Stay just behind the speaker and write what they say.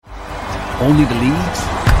Only the leagues,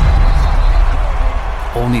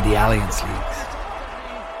 only the Alliance Leagues.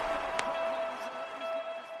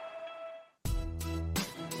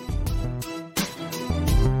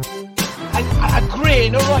 A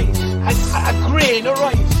grain of rice, a grain of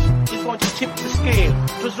rice is going to tip the scale.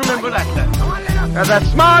 Just remember that, lad. There's a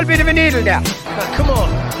small bit of a needle there. Now, come on,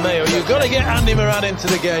 Mayo, you've got to get Andy Moran into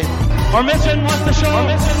the game. Our mission was to show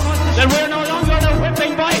that we're no longer the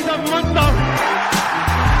whipping boys of Munster.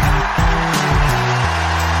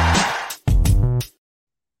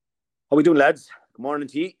 How we doing, lads? Good morning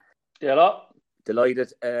to you. Hello.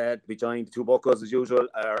 Delighted to be joined. The two buckos, as usual,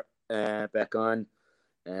 are back on.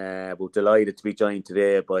 But delighted to be joined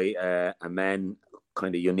today by a man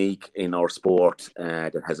kind of unique in our sport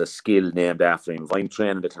that has a skill named after him. If I'm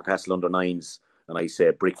training the Clarecastle under-9s and I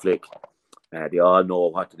say brick flick, they all know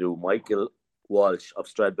what to do. Michael Walsh of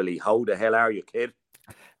Stradbally. How the hell are you, kid?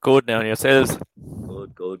 Good now, yourselves?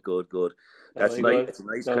 Good. That's nice. It's a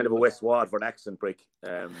nice kind of a West Waterford accent, brick.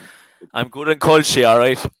 I'm good in Colshy, all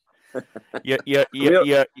right.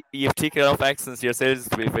 You've taken enough accents yourselves,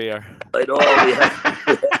 to be fair. I know.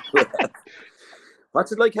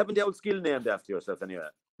 What's it like having the old skill named after yourself, anyway,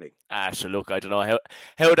 Nick? Sure, look, I don't know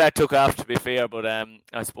how that took off, to be fair, but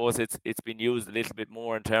I suppose it's been used a little bit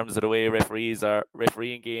more in terms of the way referees are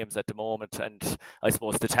refereeing games at the moment, and I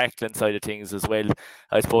suppose the tackling side of things as well.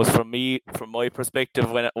 I suppose from my perspective,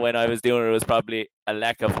 when I was doing it, it was probably a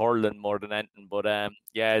lack of hurling more than anything, but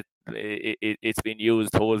it's been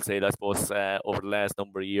used wholesale, I suppose, over the last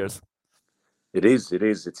number of years. It is.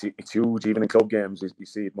 It's huge, even in club games. You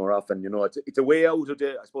see it more often. You know, it's a way out of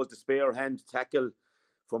the spare hand tackle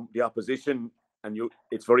from the opposition, and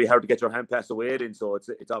it's very hard to get your hand pass away in. So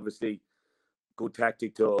it's obviously good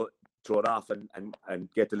tactic to throw it off and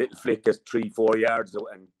get the little flick as 3-4 yards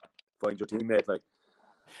and find your teammate. Like,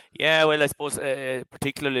 yeah, well, I suppose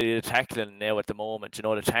particularly the tackling now at the moment. You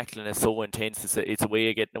know, the tackling is so intense. It's a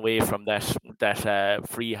way of getting away from that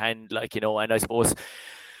free hand, like, you know. And I suppose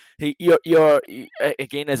you're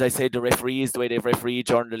again, as I said, the referees, the way they've refereed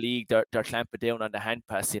during the league, they're clamping down on the hand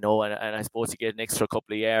pass, you know, and I suppose you get an extra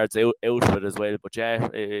couple of yards out of it as well. But yeah,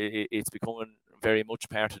 it's becoming very much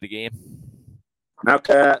part of the game. Mark,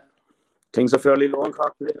 things are fairly low in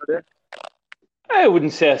Cork today, are they? I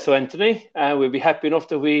wouldn't say so, Anthony. We'd be happy enough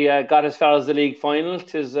that we got as far as the league final.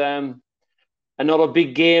 It is another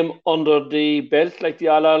big game under the belt, like the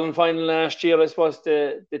All-Ireland final last year. I suppose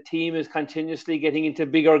the team is continuously getting into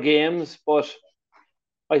bigger games, but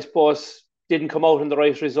I suppose didn't come out in the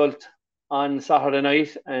right result on Saturday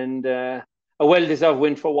night, and a well-deserved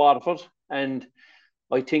win for Waterford. And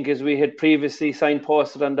I think, as we had previously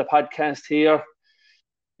signposted on the podcast here,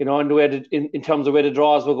 you know, and the way in terms of where the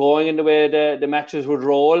draws were going and the way the matches would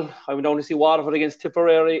roll, I went down to see Waterford against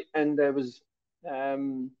Tipperary, and I was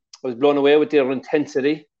blown away with their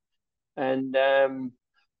intensity. And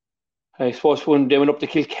I suppose when they went up to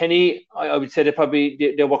Kilkenny, I would say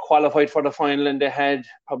they were qualified for the final, and they had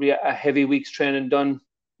probably a heavy week's training done.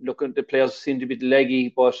 Looking, the players seemed to be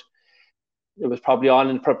leggy, but it was probably all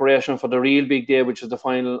in preparation for the real big day, which is the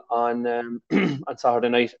final on on Saturday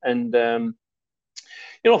night. And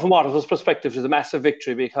you know, from Waterford's perspective, it's a massive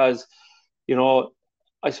victory because, you know,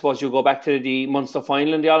 I suppose you go back to the Munster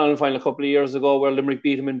final and the All-Ireland final a couple of years ago where Limerick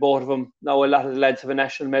beat them in both of them. Now a lot of the lads have a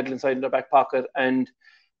national medal inside in their back pocket, and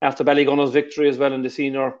after Ballygunner's victory as well in the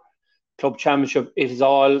senior club championship, it is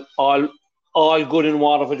all good in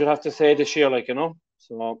Waterford, you'd have to say, this year, like, you know.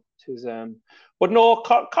 So it is, but no,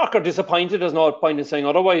 Cork are disappointed. There's no point in saying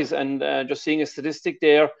otherwise. And just seeing a statistic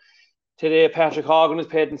there today, Patrick Horgan has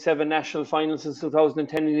played in 7 national finals since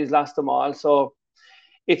 2010 and he's lost them all. So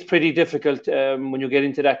it's pretty difficult when you get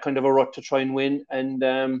into that kind of a rut to try and win.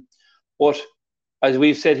 And but as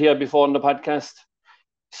we've said here before on the podcast,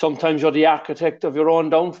 sometimes you're the architect of your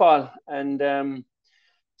own downfall. And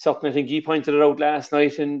something I think he pointed it out last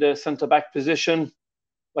night in the centre-back position,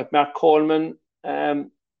 like Mark Coleman.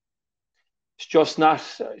 It's just not,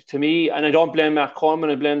 to me, and I don't blame Mark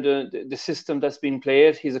Coleman, I blame the system that's been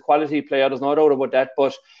played. He's a quality player, there's no doubt about that,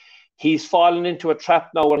 but he's fallen into a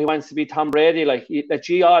trap now where he wants to be Tom Brady, like,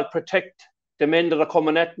 I'll protect the men that are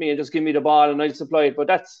coming at me and just give me the ball and I'll supply it. But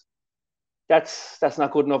that's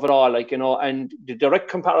not good enough at all, like, you know. And the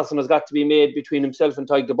direct comparison has got to be made between himself and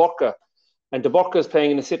Tadhg de Búrca. And de Búrca is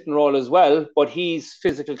playing in a sitting role as well, but his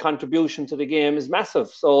physical contribution to the game is massive.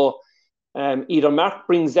 So either Mark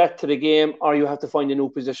brings that to the game or you have to find a new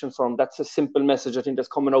position for him. That's a simple message, I think, that's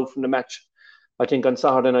coming out from the match, I think, on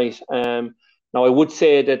Saturday night. Now, I would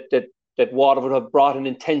say that Waterford have brought an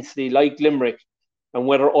intensity like Limerick, and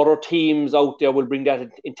whether other teams out there will bring that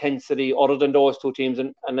intensity other than those two teams.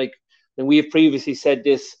 And like, and we have previously said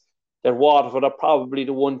this, that Waterford are probably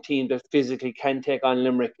the one team that physically can take on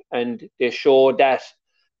Limerick, and they showed that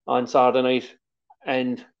on Saturday night,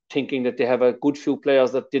 and thinking that they have a good few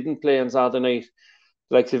players that didn't play on Saturday night,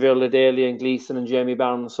 like Sevilla Daly and Gleeson and Jamie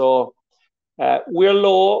Barnes. So we're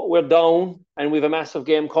low, we're down, and we have a massive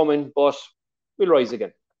game coming, but we'll rise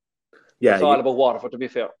again. Yeah, it's all about Waterford, to be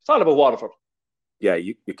fair. It's all about Waterford. Yeah,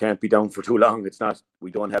 you can't be down for too long. It's not.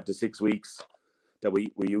 We don't have the 6 weeks that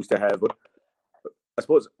we used to have. But I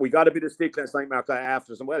suppose we got a bit of stick last night, Mark,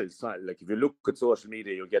 after some. Well, it's not like if you look at social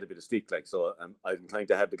media, you'll get a bit of stick. Like, so I'm trying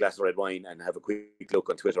to have the glass of red wine and have a quick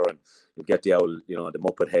look on Twitter, and you'll get the owl, the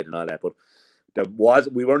Muppet head and all that. But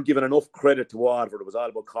we weren't given enough credit to Waterford. It was all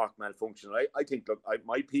about Cork malfunction. I think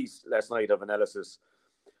my piece last night of analysis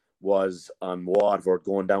was on Waterford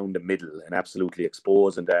going down the middle and absolutely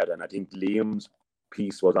exposing that. And I think Liam's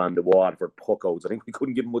piece was on the Waterford puckouts. I think we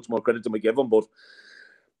couldn't give him much more credit than we gave him.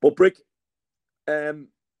 But Brick, there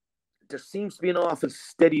seems to be an awful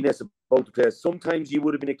steadiness about the place. Sometimes you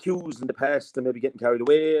would have been accused in the past of maybe getting carried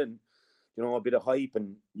away and, a bit of hype,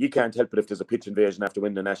 and you can't help it if there's a pitch invasion after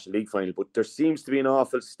winning the National League final. But there seems to be an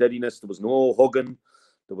awful steadiness. There was no hugging.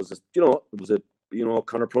 There was a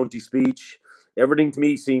Conor Prunty speech. Everything to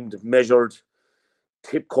me seemed measured.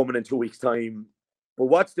 Tip coming in 2 weeks' time. But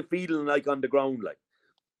what's the feeling like on the ground like?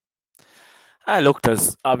 Look,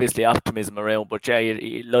 there's obviously optimism around, but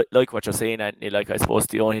yeah, like what you're saying, Anthony, like I suppose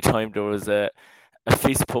the only time there was a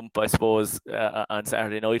fist pump, I suppose, on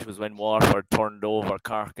Saturday night was when Waterford turned over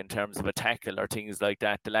Cork in terms of a tackle or things like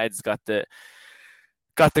that. The lads got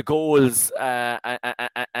the goals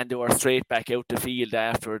and they were straight back out the field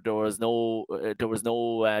after. There was no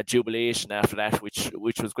jubilation after that,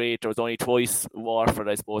 which was great. There was only twice Waterford,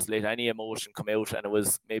 I suppose, let any emotion come out, and it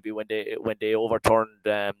was maybe when they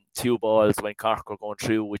overturned 2 balls when Cork were going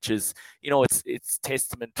through, which is, it's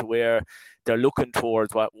testament to where they're looking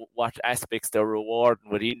towards, what aspects they're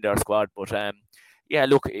rewarding within their squad. But yeah,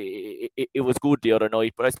 look, it was good the other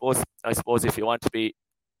night. But I suppose if you want to be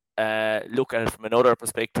look at it from another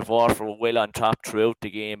perspective, Waterford were well on top throughout the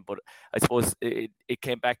game, but I suppose it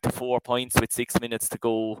came back to 4 points with 6 minutes to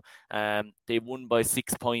go. They won by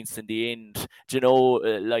 6 points in the end.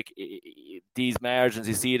 Like these margins,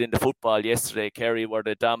 you see it in the football yesterday. Kerry were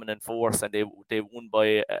the dominant force, and they won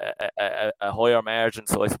by a higher margin.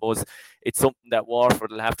 So I suppose it's something that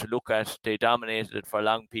Waterford will have to look at. They dominated it for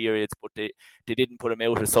long periods, but they didn't put them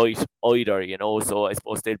out of sight either, so I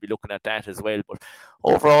suppose they'll be looking at that as well. But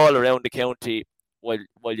overall, around the county, while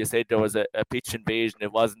you said there was a pitch invasion,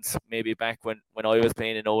 it wasn't maybe back when I was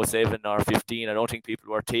playing in 07 or 15. I don't think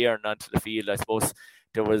people were tearing onto the field. I suppose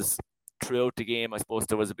there was, throughout the game, I suppose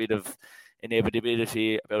there was a bit of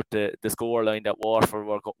inevitability about the scoreline that Waterford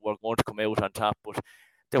were going to come out on top, but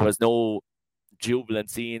there was no jubilant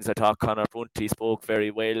scenes. I thought Conor Prunty spoke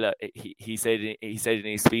very well. He said in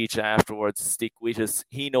his speech afterwards, stick with us.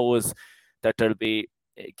 He knows that there'll be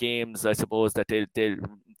games, I suppose, that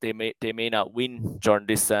they may not win during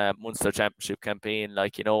this Munster Championship campaign,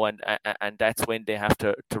 and that's when they have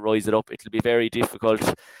to rise it up. It'll be very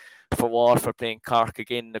difficult for Waterford playing Cork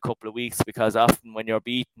again in a couple of weeks, because often when you're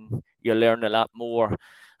beaten, you learn a lot more.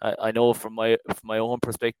 I know from my own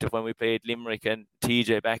perspective, when we played Limerick and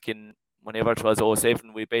TJ back in whenever it was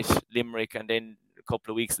 07, we bet Limerick, and then a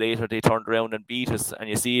couple of weeks later they turned around and beat us. And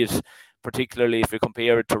you see it, particularly if you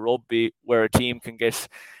compare it to rugby, where a team can get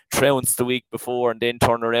trounced the week before and then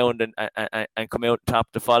turn around and come out top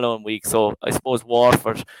the following week. So I suppose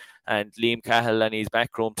Waterford and Liam Cahill and his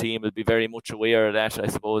backroom team will be very much aware of that, I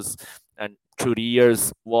suppose. And through the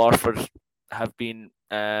years, Waterford have been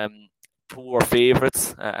poor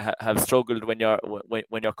favourites, have struggled when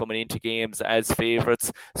you're coming into games as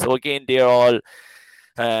favourites. So again, they're all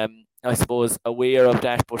I suppose aware of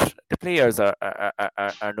that, but the players are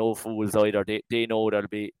no fools either. They know there'll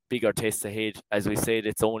be bigger tests ahead. As we said,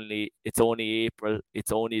 it's only April,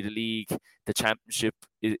 it's only the league. The championship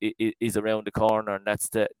is around the corner, and that's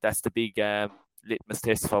the big litmus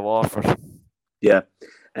test for Waterford. Yeah,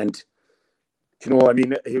 and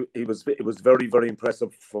it was very, very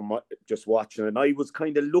impressive from just watching, and I was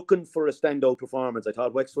kind of looking for a standout performance. I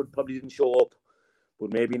thought Wexford probably didn't show up,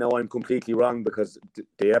 but maybe now I'm completely wrong, because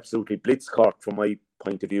they absolutely blitzed Cork from my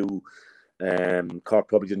point of view. Cork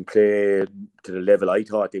probably didn't play to the level I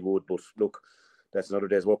thought they would, but look, that's another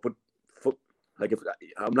day's work. But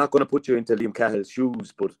I'm not going to put you into Liam Cahill's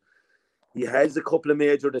shoes, but he has a couple of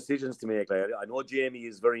major decisions to make. I know Jamie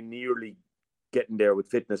is very nearly getting there with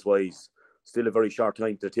fitness-wise. Still a very short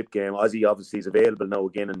time to the tip game. Ozzy obviously is available now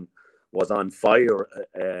again and was on fire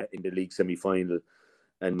in the league semi-final.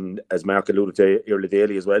 And as Mark alluded to, Irla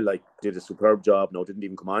Daly as well, did a superb job. Now, didn't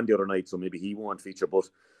even come on the other night, so maybe he won't feature. But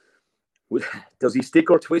does he stick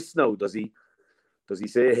or twist now? Does he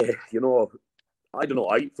say, I don't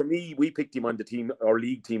know. For me, we picked him on the team, our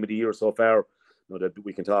league team of the year so far. That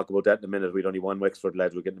we can talk about that in a minute. We'd only won Wexford,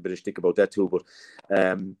 lads. We're getting a bit of stick about that too.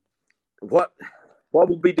 But what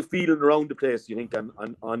would be the feeling around the place, you think,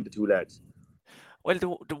 on the two lads? Well,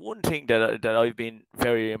 the one thing that I've been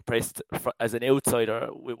very impressed as an outsider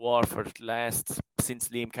with Waterford since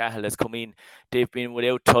Liam Cahill has come in, they've been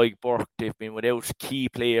without Tyg Burke, they've been without key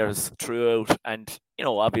players throughout, and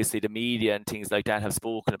obviously the media and things like that have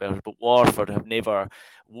spoken about it, but Waterford have never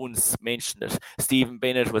once mentioned it. Stephen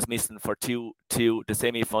Bennett was missing for the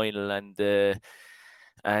semi-final and the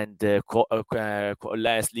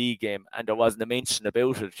last league game, and there wasn't a mention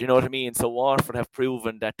about it. You know what I mean? So Waterford have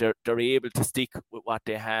proven that they're able to stick with what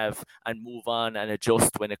they have and move on and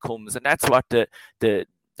adjust when it comes, and that's what the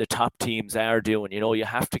top teams are doing. You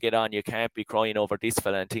have to get on. You can't be crying over this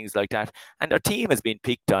fella and things like that. And their team has been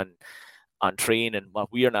picked on training,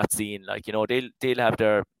 what we are not seeing. They'll have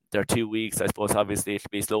their 2 weeks. I suppose obviously it'll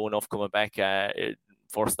be slow enough coming back.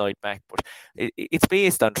 First night back, but it's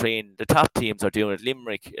based on training. The top teams are doing it.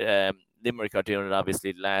 Limerick are doing it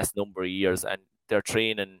obviously the last number of years, and their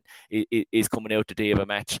training is coming out the day of a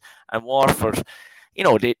match. And Waterford,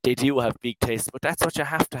 they do have big tests, but that's what you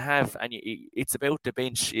have to have. And it's about the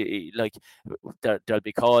bench. There'll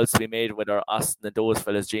be calls to be made whether Austin and those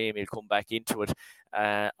fellas, Jamie, will come back into it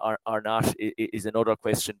or not is another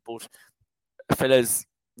question. But fellas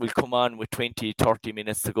will come on with 20-30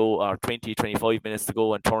 minutes to go, or 20-25 minutes to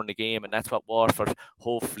go, and turn the game, and that's what Waterford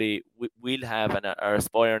hopefully will have, and are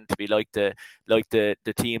aspiring to be like the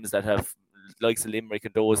teams that have, likes of Limerick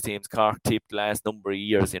and those teams, Cork tipped the last number of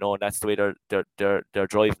years, and that's the way they're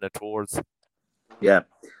driving it towards. Yeah.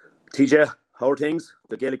 TJ, how are things?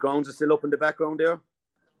 The Gaelic Grounds are still up in the background there?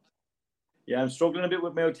 Yeah, I'm struggling a bit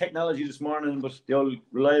with my technology this morning, but the old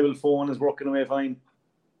reliable phone is working away fine.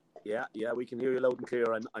 Yeah, we can hear you loud and clear.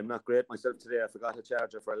 I'm not great myself today. I forgot a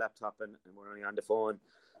charger for a laptop and we're only on the phone.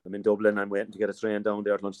 I'm in Dublin. I'm waiting to get a train down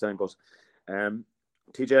there at lunchtime. But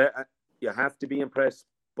TJ, you have to be impressed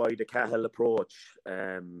by the Cahill approach.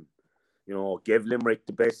 Give Limerick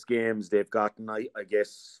the best games they've gotten, I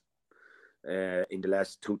guess, in the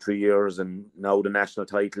last 2-3 years, and now the national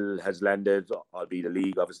title has landed, albeit the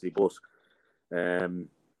league, obviously. But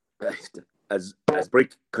as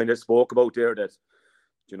Brick kind of spoke about there, that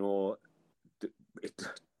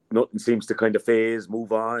nothing seems to kind of phase,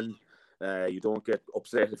 move on. You don't get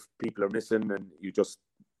upset if people are missing, and you just,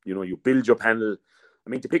 you build your panel. I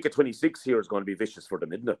mean, to pick a 26 here is going to be vicious for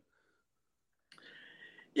them, isn't it?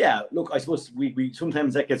 Yeah, look, I suppose we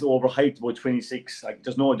sometimes that gets overhyped about 26.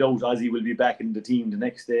 There's no doubt Ozzy will be back in the team the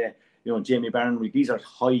next day. Jamie Barron, these are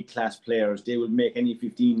high-class players. They would make any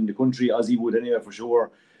 15 in the country. Ozzy would anyway, for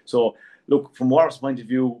sure. So, look, from War's point of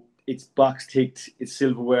view, it's box ticked, it's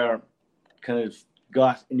silverware kind of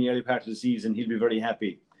got in the early part of the season. He'll be very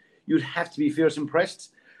happy. You'd have to be fierce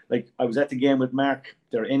impressed. I was at the game with Mark,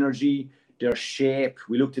 their energy, their shape.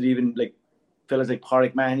 We looked at even fellas like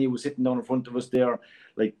Pádraig Mahoney was sitting down in front of us there,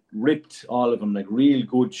 ripped, all of them, real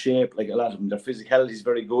good shape, a lot of them. Their physicality is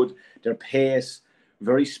very good. Their pace,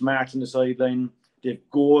 very smart on the sideline. They have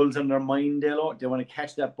goals on their mind. They want to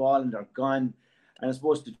catch that ball and they're gone. And I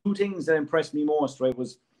suppose the two things that impressed me most,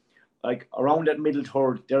 was around that middle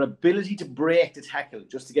third, their ability to break the tackle,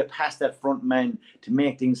 just to get past that front man to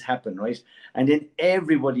make things happen, right? And then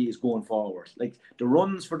everybody is going forward. The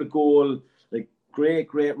runs for the goal, great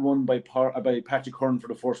run by Patrick Hearn for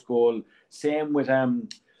the first goal. Same with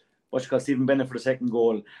Stephen Bennett for the second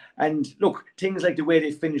goal. And look, things like the way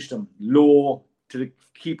they finished them, low to the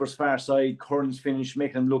keeper's far side, Curran's finish,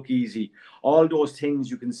 making them look easy. All those things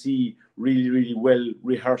you can see really, really well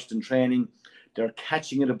rehearsed in training. They're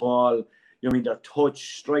catching at the ball, their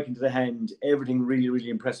touch, striking to the hand, everything really, really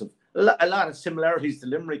impressive. A lot of similarities to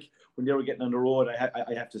Limerick when they were getting on the road,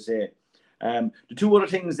 I have to say. The two other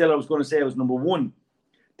things that I was going to say was, number one,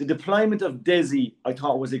 the deployment of Desi, I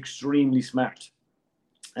thought was extremely smart.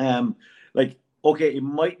 Okay, it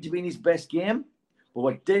might have been his best game, but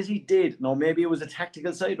what Desi did, now maybe it was a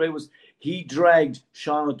tactical side, right, was he dragged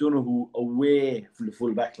Sean O'Donoghue away from the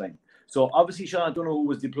full back line. So obviously Sean O'Donoghue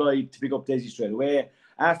was deployed to pick up Desi straight away.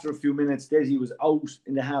 After a few minutes, Desi was out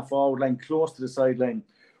in the half-forward line, close to the sideline,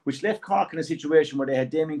 which left Cork in a situation where they had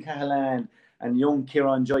Damien Cahalane and young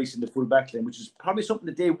Kieran Joyce in the full back line, which is probably something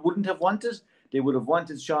that they wouldn't have wanted. They would have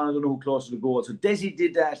wanted Sean O'Donoghue close to the goal. So Desi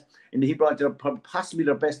did that, and he brought possibly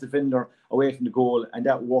their best defender away from the goal, and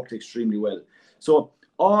that worked extremely well. So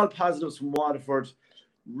all positives from Waterford.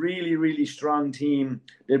 Really, really strong team.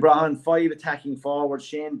 They brought on 5 attacking forwards: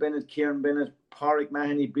 Shane Bennett, Kieran Bennett, Pádraig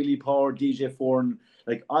Mahoney, Billy Power, DJ Foran.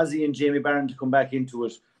 like Ozzy and Jamie Barron to come back into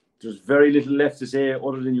it, there's very little left to say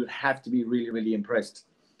other than you'd have to be really, really impressed.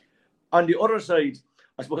 On the other side,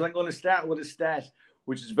 I suppose I'm going to start with a stat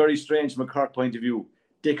which is very strange from a Cork point of view.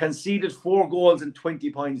 They conceded 4 goals and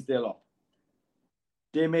 20 points they're up.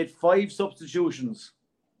 They made 5 substitutions.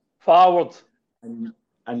 Forwards. And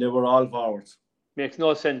they were all forwards. Makes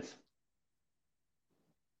no sense.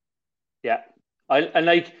 Yeah.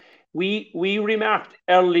 We remarked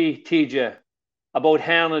early, TJ, about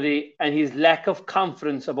Hernady and his lack of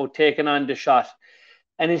confidence about taking on the shot.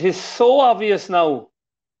 And it is so obvious now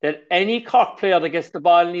that any Cork player that gets the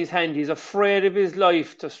ball in his hand, he's afraid of his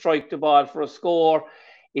life to strike the ball for a score.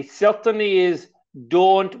 It certainly is,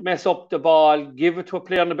 don't mess up the ball, give it to a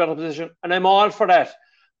player in a better position. And I'm all for that.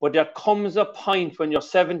 But there comes a point when you're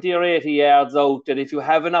 70 or 80 yards out that if you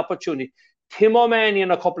have an opportunity, Tim O'Mahony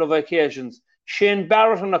on a couple of occasions, Shane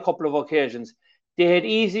Barrett on a couple of occasions, they had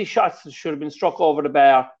easy shots that should have been struck over the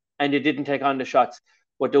bar and they didn't take on the shots.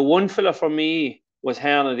 But the one fella for me was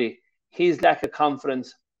Hernady. His lack of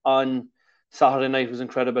confidence on Saturday night was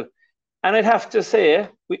incredible. And I'd have to say,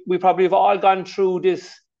 we probably have all gone through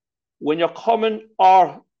this when you're coming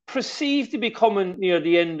or perceived to be coming near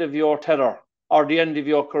the end of your tether or the end of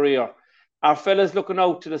your career. Our fellas looking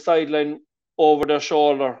out to the sideline over their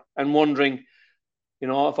shoulder and wondering, you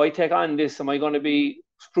know, if I take on this, am I going to be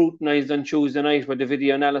scrutinised on Tuesday night with the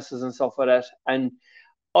video analysis and stuff like that? And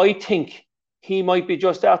I think he might be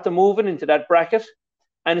just after moving into that bracket.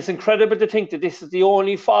 And it's incredible to think that this is the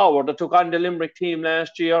only forward that took on the Limerick team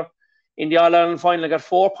last year in the All-Ireland final, got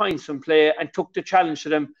 4 points from play and took the challenge to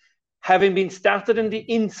them, having been started in the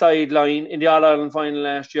inside line in the All-Ireland final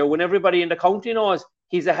last year, when everybody in the county knows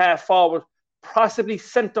he's a half forward, possibly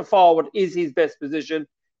centre forward is his best position.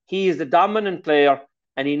 He is the dominant player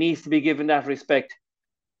and he needs to be given that respect.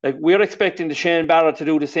 Like, we're expecting the Shane Barrett to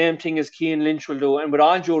do the same thing as Cian Lynch will do. And with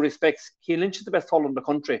all due respect, Cian Lynch is the best hurler in the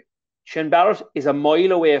country. Shane Barrett is a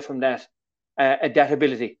mile away from that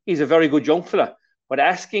ability. He's a very good young fella. But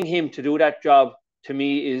asking him to do that job, to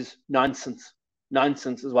me, is nonsense.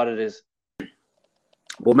 Nonsense is what it is.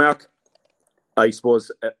 Well, Mark, I suppose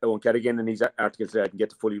I won't get again in these articles today. I can get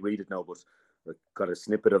to fully read it now, but I got a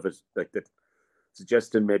snippet of it, like that,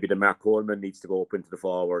 suggesting maybe that Mark Coleman needs to go up into the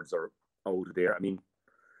forwards or out of there. I mean,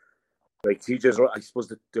 like TJ's, I suppose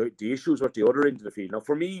the issues are at the other end of the field. Now,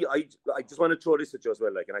 for me, I just want to throw this at you as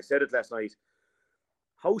well. Like, and I said it last night.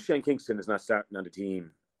 How Shane Kingston is not starting on the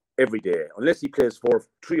team every day, unless he plays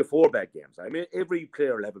 3 or 4 bad games. I mean, every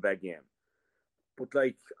player will have a bad game. But,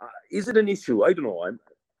 like, is it an issue? I don't know.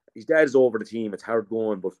 His dad's over the team. It's hard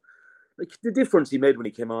going. But, like, the difference he made when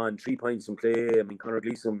he came on, 3 points in play. I mean, Conor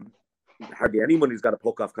Gleeson, hardly anyone who's got a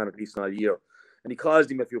puck off Conor Gleeson all year. And he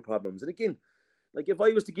caused him a few problems. And again, like, if I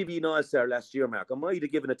was to give you an All-Star last year, Mark, I might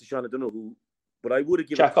have given it to Sean, I don't know who, but I would have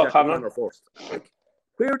given it to Jack O'Connor first. Like,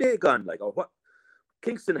 where are they gone? Like, or what?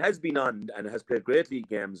 Kingston has been on and has played great league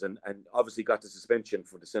games and obviously got the suspension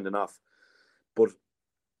for the sending off. But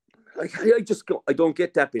like, I don't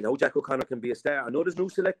get that bit. How Jack O'Connor can be a star. I know there's no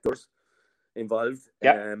selectors involved.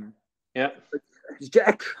 Yeah. Is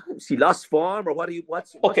Jack, has he lost form or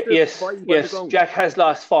what's okay, yes. Jack has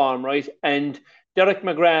lost form, right? And Derek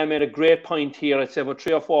McGrath made a great point here. I'd say about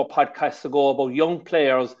 3 or 4 podcasts ago about young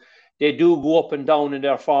players. They do go up and down in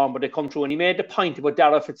their form, but they come through. And he made the point about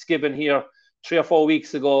Dara Fitzgibbon here 3 or 4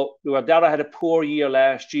 weeks ago, where Dara had a poor year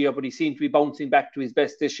last year, but he seemed to be bouncing back to his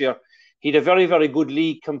best this year. He had a very, very good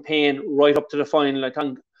league campaign right up to the final. I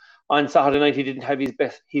think on Saturday night he didn't have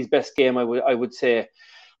his best game, I would say.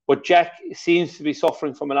 But Jack seems to be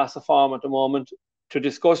suffering from a loss of form at the moment. To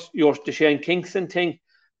discuss the Shane Kingston thing,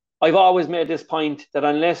 I've always made this point that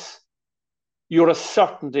unless you're a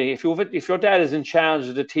certainty, if your dad is in charge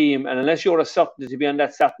of the team, and unless you're a certainty to be on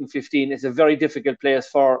that starting 15, it's a very difficult place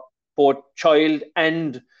for both child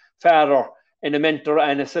and father in a mentor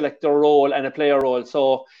and a selector role and a player role.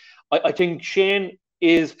 So I think Shane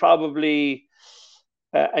is probably,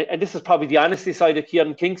 and this is probably the honesty side of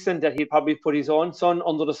Cian Kingston, that he'd probably put his own son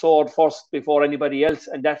under the sword first before anybody else.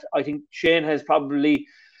 And that, I think Shane has probably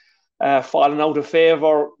fallen out of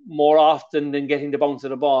favour more often than getting the bounce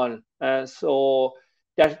of the ball. So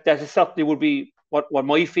that certainly would be what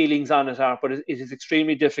my feelings on it are, but it is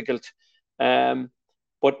extremely difficult.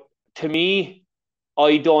 But to me,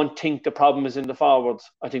 I don't think the problem is in the forwards.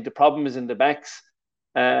 I think the problem is in the backs.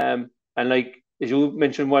 And like, as you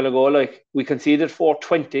mentioned a while ago, like, we conceded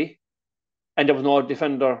 420 and there was no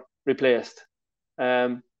defender replaced.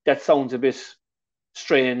 That sounds a bit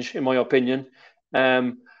strange, in my opinion.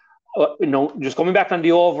 Just coming back on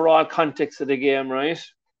the overall context of the game, right?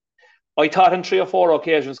 I thought on 3 or 4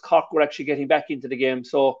 occasions Cork were actually getting back into the game.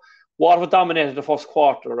 So Waterford dominated the first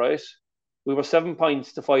quarter, right? We were 7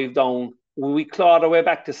 points to 5 down. We clawed our way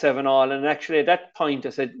back to 7-all, and actually at that point I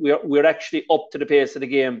said we're actually up to the pace of the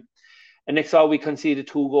game. And next hour we conceded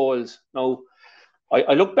 2 goals. Now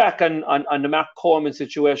I look back on the Mark Coleman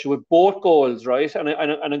situation with both goals, right? And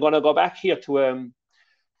I'm going to go back here to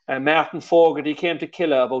Martin Fogarty. He came to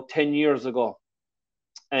Killa about 10 years ago,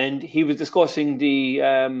 and he was discussing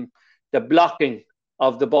the blocking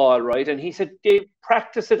of the ball, right? And he said they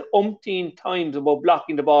practiced it umpteen times about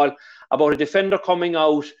blocking the ball, about a defender coming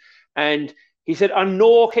out, and he said on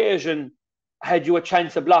no occasion had you a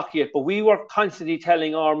chance of blocking it, but we were constantly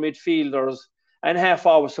telling our midfielders and half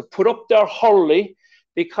hours to put up their hurley,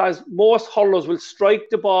 because most hurlers will strike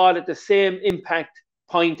the ball at the same impact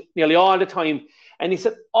point nearly all the time. And he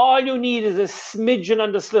said, all you need is a smidgen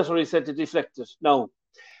on the sliotar, he said, to deflect it. Now,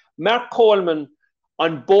 Mark Coleman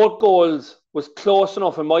on both goals was close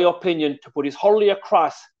enough, in my opinion, to put his hurley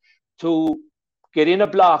across to get in a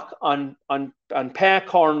block on Per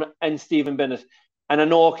Kern and Stephen Bennett. And on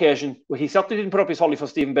no occasion, well, he certainly didn't put up his hurley for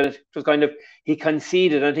Stephen Bennett. It was kind of, he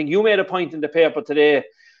conceded. And I think you made a point in the paper today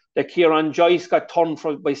that Kieran Joyce got turned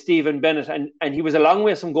by Stephen Bennett, and he was a long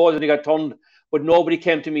way some goals and he got turned, but nobody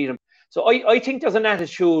came to meet him. So I think there's an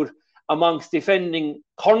attitude amongst defending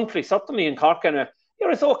currently, certainly in Cork, anyway.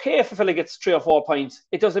 It's okay if a fella gets 3 or 4 points.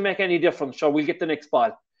 It doesn't make any difference. Sure, we'll get the next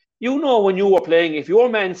ball. You know, when you were playing, if your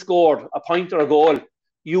man scored a point or a goal,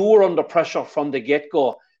 you were under pressure from the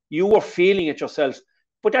get-go. You were feeling it yourself.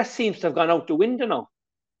 But that seems to have gone out the window now.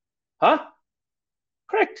 Huh?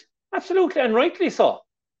 Correct. Absolutely, and rightly so.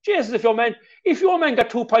 Jesus, if your man got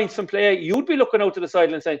 2 points from play, you'd be looking out to the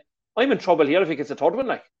sideline and saying, I'm in trouble here if he gets a third one,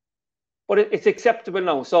 like. But it's acceptable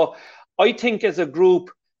now. So I think as a group,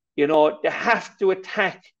 you know, they have to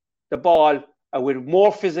attack the ball with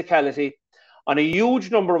more physicality. On a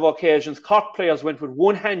huge number of occasions, Cork players went with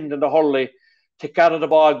one hand in the hurley to gather the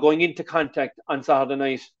ball going into contact on Saturday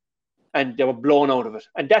night, and they were blown out of it.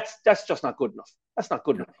 And that's just not good enough. That's not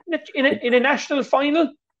good enough. In a national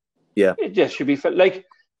final, yeah, it just should be like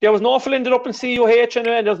there was no fella ended up in CUH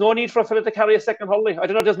anyway, and there's no need for a fella to carry a second hurley. I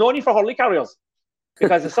don't know. There's no need for hurley carriers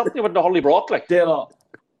because there's something with the hurley broke. Like the other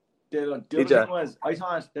thing was, I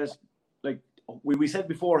thought there's like we said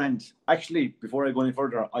beforehand. Actually, before I go any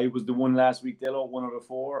further, I was the one last week. Delo, 1 out of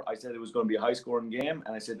 4. I said it was going to be a high scoring game,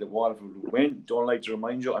 and I said that Waterford would win. Don't like to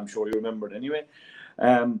remind you. I'm sure you remember it anyway.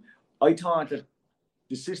 I thought that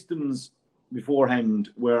the systems beforehand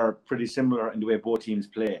were pretty similar in the way both teams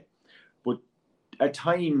play. But at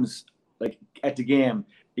times, like at the game,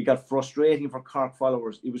 it got frustrating for Cork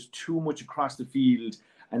followers. It was too much across the field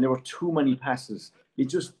and there were too many passes. It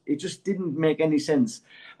just didn't make any sense.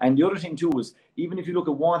 And the other thing too was, even if you look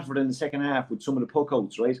at Waterford in the second half with some of the puck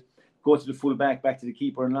outs, right? Go to the full back to the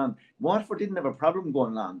keeper and long. Waterford didn't have a problem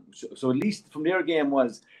going long. So at least from their game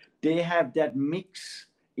was, they have that mix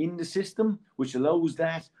in the system, which allows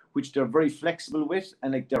that, which they're very flexible with,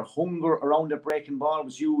 and like their hunger around the breaking ball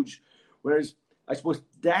was huge. Whereas I suppose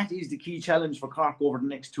that is the key challenge for Cork over the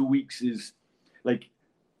next 2 weeks is like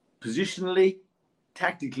positionally,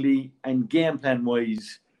 tactically, and game plan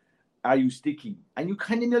wise, are you sticking? And you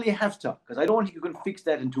kind of nearly have to, because I don't think you can fix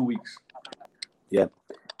that in 2 weeks. Yeah.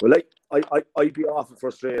 Well, like I'd be awful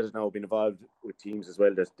frustrated now being involved with teams as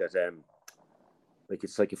well that like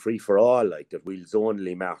it's like a free for all, like that we'll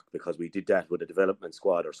zonally mark because we did that with a development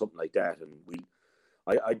squad or something like that, and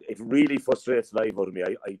it really frustrates life out of me.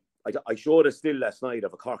 I showed a still last night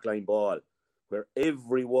of a Cork line ball where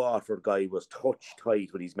every Waterford guy was touch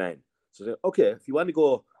tight with his men. So okay, if you want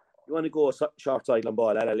to go short sideline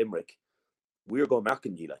ball at a Limerick, we're going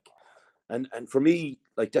marking you, like, and for me,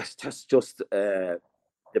 like that's just the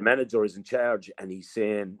manager is in charge and he's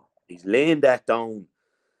laying that down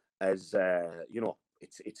as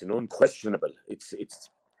it's an unquestionable. It's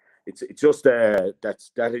just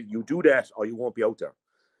that you do that or you won't be out there.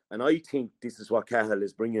 And I think this is what Cahill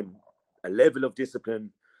is bringing, a level of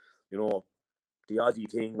discipline. You know, the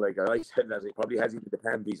Aussie thing, like I said, that he probably has even the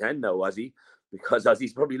palm of his hand now, Aussie, because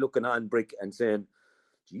Aussie's probably looking on Brick and saying,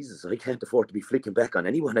 Jesus, I can't afford to be flicking back on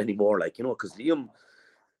anyone anymore, like, you know, because Liam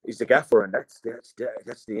is the gaffer and that's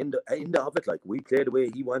the end of it. Like, we play the way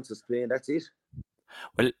he wants us to play and that's it.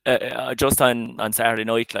 Well, just on Saturday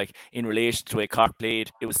night, like in relation to the way Cork played,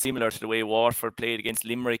 it was similar to the way Waterford played against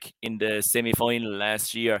Limerick in the semi-final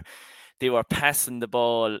last year. They were passing the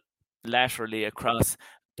ball laterally across,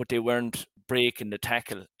 but they weren't breaking the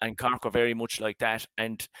tackle, and Cork were very much like that.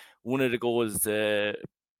 And one of the goals, Stephen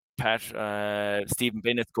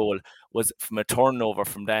Bennett's goal, was from a turnover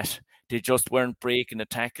from that. They just weren't breaking the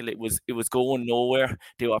tackle. It was going nowhere.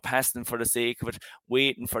 They were passing for the sake of it,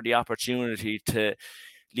 waiting for the opportunity to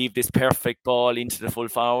leave this perfect ball into the full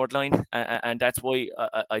forward line, and that's why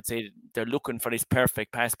I'd say they're looking for this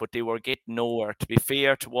perfect pass, but they were getting nowhere. To be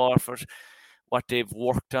fair to Waterford, what they've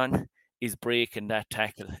worked on is breaking that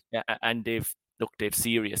tackle, and they've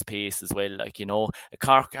serious pace as well. Like, you know,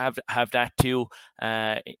 Cork have that too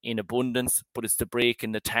in abundance, but it's the break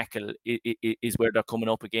in the tackle is where they're coming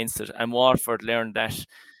up against it. And Waterford learned that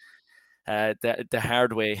the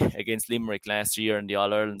hard way against Limerick last year in the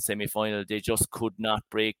All-Ireland semi-final. They just could not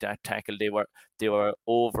break that tackle. They were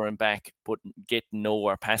over and back, but getting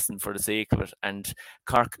nowhere, passing for the sake of it. And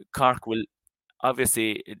Cork will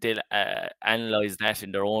obviously, they'll analyze that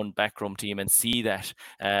in their own backroom team and see that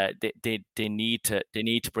they need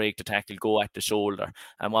to break the tackle, go at the shoulder.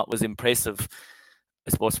 And what was impressive,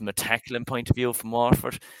 I suppose, from a tackling point of view from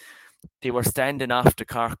Waterford, they were standing off the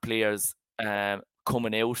Cork players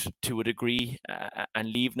coming out to a degree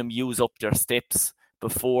and leaving them use up their steps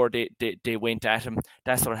before they went at him.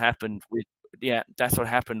 That's what happened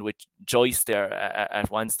with Joyce there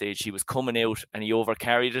at one stage. He was coming out and he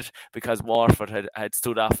overcarried it because Waterford had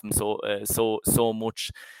stood off him so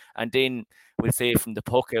much. And then we'll say from the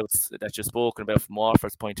puck outs that you've spoken about from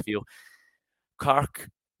Waterford's point of view, Cork,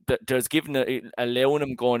 there's given allowing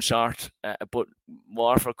him going short, but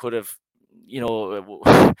Waterford could have, you know,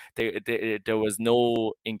 there was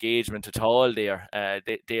no engagement at all there.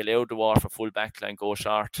 They allowed the Waterford full back line go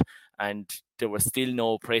short, and there was still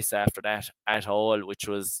no press after that at all, which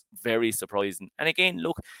was very surprising. And again,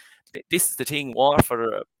 look, this is the thing,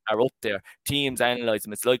 Waterford are up there. Teams analyse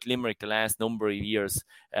them. It's like Limerick the last number of years.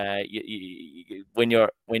 When you're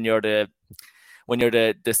the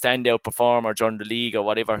standout performer during the league or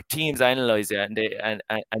whatever, teams analyse it and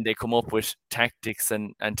they come up with tactics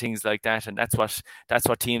and things like that. And that's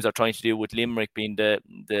what teams are trying to do, with Limerick being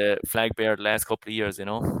the flag bearer the last couple of years, you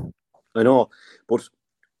know. I know, but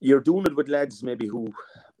you're doing it with lads maybe who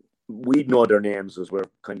we'd know their names as we're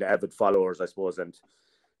kind of avid followers, I suppose.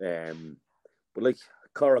 And but like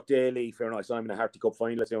Cork Daly, fair enough, I saw him in a Harty Cup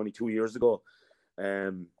final, let's say, only 2 years ago.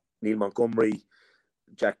 Neil Montgomery,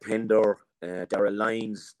 Jack Pender, Darrell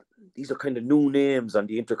Lyons, these are kind of new names on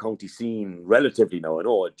the intercounty scene relatively now. I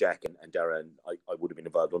know Jack and Darrell, I would have been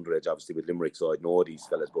involved underage obviously with Limerick, so I'd know these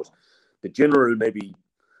fellas, but the general maybe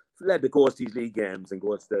lad that goes to these league games and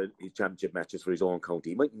goes to his championship matches for his own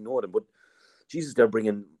county, he mightn't know them, but Jesus, they're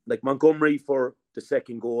bringing like Montgomery for the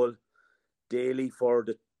second goal, Daly for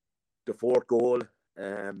the fourth goal.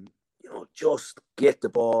 You know, just get the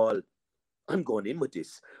ball. I'm going in with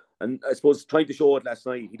this. And I suppose trying to show it last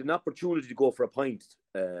night, he had an opportunity to go for a point,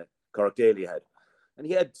 Cork Daly had. And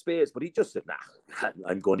he had space, but he just said, nah,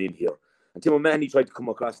 I'm going in here. And Tim O'Mahony tried to come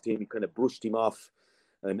across to him, he kind of brushed him off.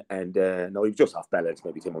 And no, he was just off balance,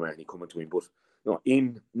 maybe Tim O'Mahony coming to him. But no,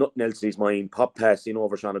 in nothing else in his mind, pop pass in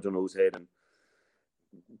over Sean O'Donoghue's head. And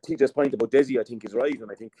TJ's point about Desi, I think, is right.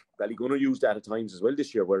 And I think Ballygunner used that at times as well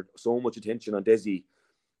this year, where so much attention on Desi.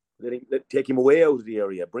 Take him away out of the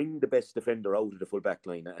area, bring the best defender out of the full back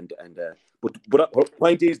line, but her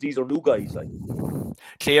point is these are new guys. Like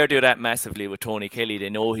Clare do that massively with Tony Kelly.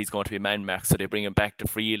 They know he's going to be man marked, so they bring him back to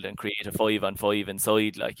field and create a 5-on-5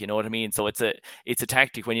 inside, like, you know what I mean. So it's a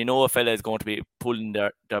tactic. When you know a fella is going to be pulling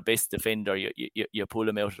their best defender, you pull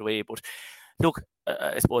him out of the way. But look,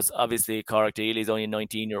 I suppose obviously Cork Daly is only a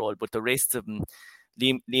 19-year-old, but the rest of them,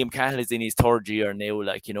 Liam Cahill is in his third year now,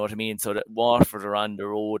 like, you know what I mean. So that Waterford are on the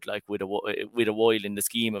road, like, with a while in the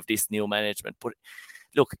scheme of this new management. But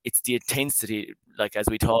look, it's the intensity, like as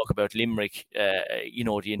we talk about Limerick, you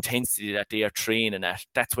know, the intensity that they are training at.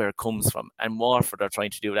 That's where it comes from. And Waterford are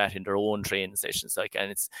trying to do that in their own training sessions, like,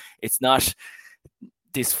 and it's not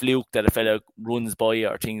this fluke that a fellow runs by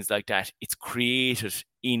or things like that. It's created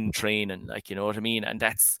in training, like, you know what I mean. And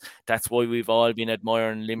that's why we've all been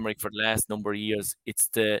admiring Limerick for the last number of years. It's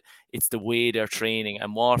the way they're training,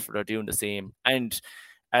 and Waterford are doing the same. And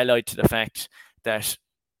allied to the fact that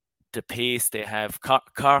the pace they have,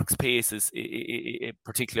 Cork's pace is,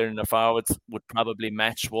 particularly in the forwards, would probably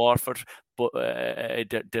match Waterford, but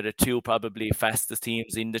they're the two probably fastest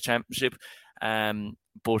teams in the championship.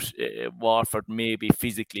 But Waterford may be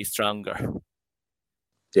physically stronger.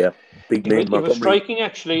 Yeah, big name. It was striking,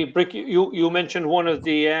 actually. Brick, you mentioned one of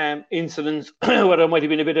the incidents where there might have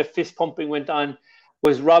been a bit of fist pumping went on,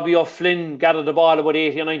 was Robbie O'Flynn gathered the ball about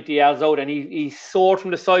 80 or 90 yards out, and he soared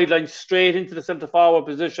from the sideline straight into the centre forward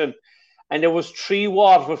position. And there was 3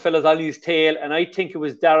 Waterford fellas on his tail, and I think it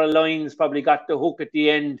was Darrell Lyons probably got the hook at the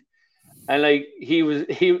end. And like he was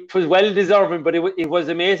well deserving, but it was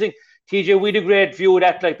amazing. TJ, we had a great view of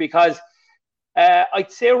that, like, because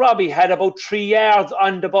I'd say Robbie had about 3 yards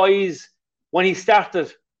on the boys when he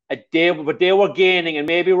started, but they were gaining, and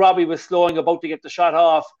maybe Robbie was slowing, about to get the shot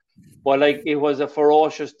off. But like, it was a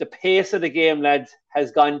ferocious. The pace of the game, lads,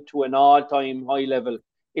 has gone to an all-time high level.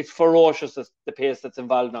 It's ferocious, the pace that's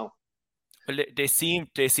involved now. Well, they seem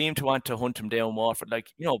to want to hunt him down, Waterford. Like,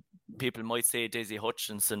 you know, people might say Desi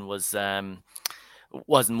Hutchinson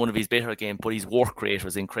wasn't one of his better games, but his work rate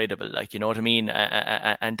was incredible. Like, you know what I mean?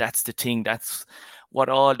 And that's the thing. That's what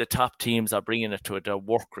all the top teams are bringing it to, their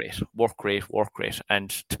work rate. And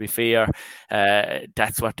to be fair,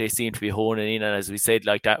 that's what they seem to be honing in. And as we said,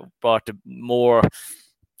 like, that brought more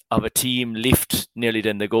of a team lift nearly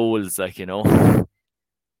than the goals, like, you know.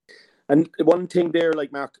 And one thing there,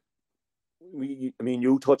 like, Mark,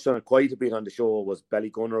 you touched on it quite a bit on the show, was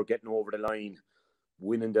Ballygunner getting over the line,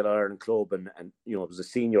 winning the All-Ireland club, and you know, it was a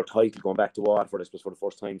senior title going back to Waterford, I suppose, for the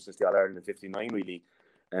first time since the All-Ireland in '59, really,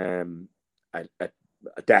 at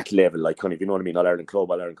that level, like, kind of, you know what I mean, All-Ireland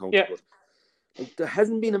club, All-Ireland county. Yeah. But like, there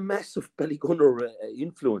hasn't been a massive Ballygunner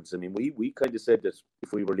influence. I mean, we kind of said that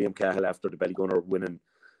if we were Liam Cahill after the Ballygunner winning,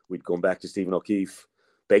 we'd come back to Stephen O'Keefe,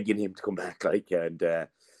 begging him to come back, like, and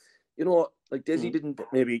you know, like, Desi didn't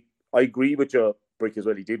maybe. I agree with you, Brick, as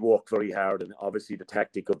well. He did work very hard, and obviously the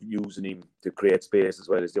tactic of using him to create space as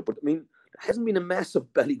well as there. But I mean, there hasn't been a massive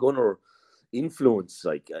Ballygunner influence.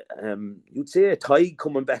 Like, you'd say a Tighe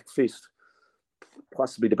coming back fit,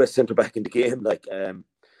 possibly the best centre back in the game, like,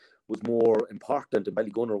 was more important than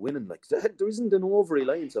Ballygunner winning. Like, there isn't an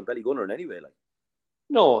over-reliance on Ballygunner in any way. Like,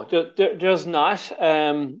 no, there's not.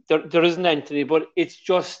 There isn't, Anthony, but it's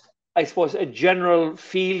just, I suppose, a general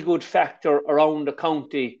feel-good factor around the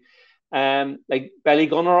county. Like,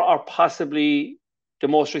 Ballygunner are possibly the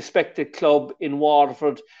most respected club in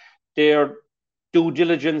Waterford. Their due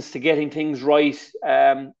diligence to getting things right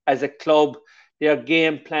as a club, their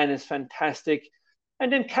game plan is fantastic.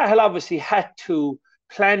 And then Cahill obviously had to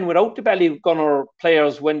plan without the Ballygunner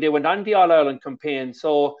players when they went on the All-Ireland campaign.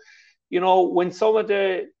 So, you know, when some of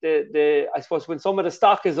I suppose when some of the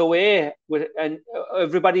stock is away and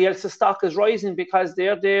everybody else's stock is rising because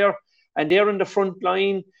they're there and they're in the front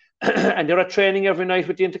line and they're at training every night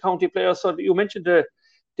with the intercounty players. So you mentioned the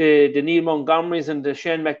Neil Montgomerys and the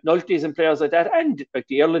Shane McNultys and players like that, and like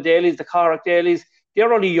the Erla Dailies, the Corach Dailies.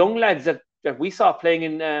 They're only young lads that we saw playing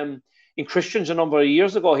in Christians a number of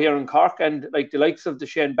years ago here in Cork, and like the likes of the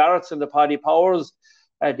Shane Barretts and the Paddy Powers,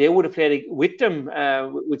 they would have played with them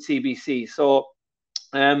with CBC. So,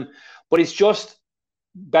 but it's just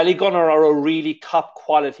Ballygunner are a really top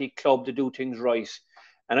quality club to do things right,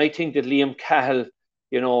 and I think that Liam Cahill,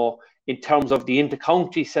 you know, in terms of the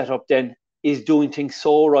intercounty setup, then is doing things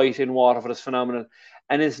so right in Waterford. It's phenomenal,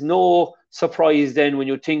 and it's no surprise then when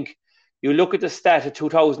you look at the stat of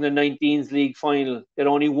 2019's league final that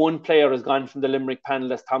only one player has gone from the Limerick panel.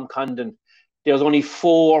 That's Tom Condon. There's only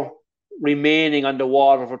 4 remaining on the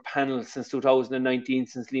Waterford panel since 2019,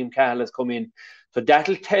 since Liam Cahill has come in. So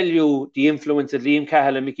that'll tell you the influence that Liam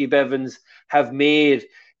Cahill and Mickey Bevins have made,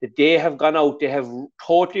 that they have gone out, they have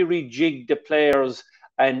totally rejigged the players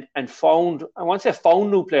and found, I won't say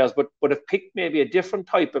found new players, but have picked maybe a different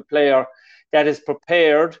type of player that is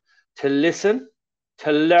prepared to listen,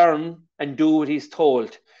 to learn, and do what he's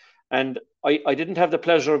told. And I didn't have the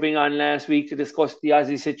pleasure of being on last week to discuss the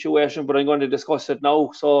Aussie situation, but I'm going to discuss it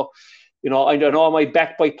now. So, you know, I don't know, am I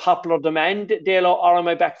back by popular demand, Dalo, or am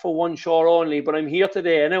I back for one show only? But I'm here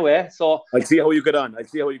today anyway. So I'll see how you get on.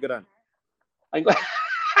 I'm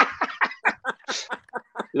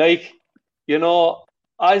like, you know,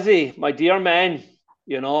 Ozzy, my dear man,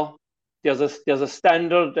 you know, there's a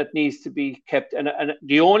standard that needs to be kept. And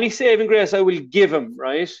the only saving grace I will give him,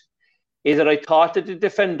 right, is that I thought that the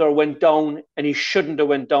defender went down and he shouldn't have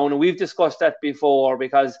went down. And we've discussed that before,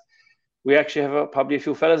 because we actually have probably a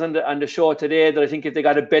few fellas on the show today that I think if they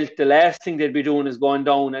got a belt, the last thing they'd be doing is going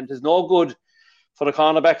down. And there's no good for the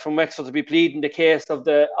cornerback from Wexford to be pleading the case of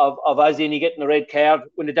Ozzy and he getting a red card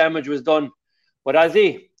when the damage was done. But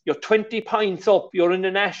Ozzy, you're 20 points up. You're in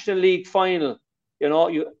the National League final. You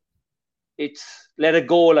know, it's let it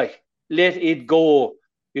go. Like, let it go.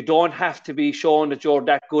 You don't have to be shown that you're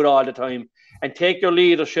that good all the time. And take your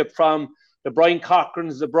leadership from the Brian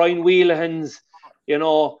Cochrans, the Brian Wheelahans, you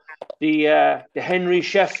know, the Henry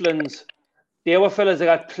Shefflins. They were fellas that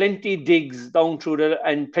got plenty digs down through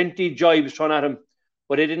and plenty jibes thrown at him,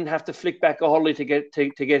 but they didn't have to flick back a hurley to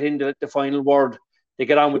get into the final word. They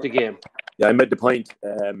get on with the game. Yeah, I made the point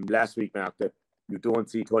last week, Mark, that you don't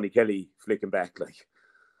see Tony Kelly flicking back. Like,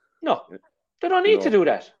 no, they don't need to do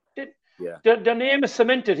that. Their name is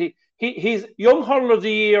cemented. He's young hurler of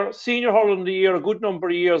the year, senior hurler of the year, a good number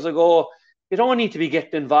of years ago. You don't need to be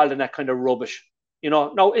getting involved in that kind of rubbish. You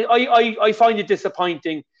know, no, I find it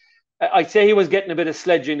disappointing. I'd say he was getting a bit of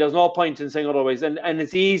sledging. There's no point in saying otherwise. And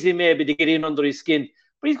it's easy maybe to get in under his skin.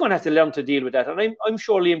 But he's going to have to learn to deal with that. And I'm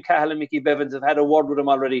sure Liam Cahill and Mickey Bevins have had a word with him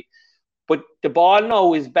already. But the ball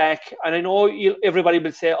now is back. And I know everybody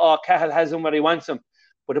will say, oh, Cahill has him where he wants him.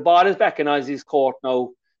 But the ball is back in Ozzy's court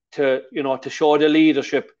now to show the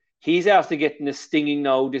leadership. He's after getting a stinging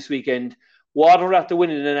now this weekend. Waterford after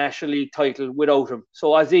winning the National League title without him. So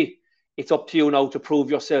Ozzy, it's up to you now to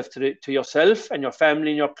prove yourself to yourself and your family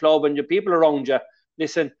and your club and your people around you.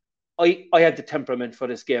 Listen, I had the temperament for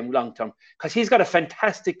this game long term because he's got a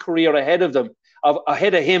fantastic career ahead of him.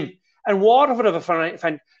 And Waterford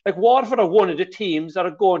Waterford are one of the teams that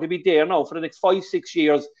are going to be there now for the next 5-6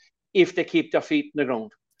 years if they keep their feet in the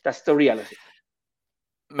ground. That's the reality.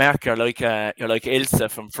 Mark, you're like Elsa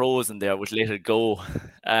from Frozen there with Let It Go.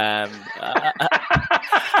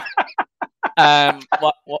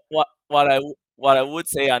 What I would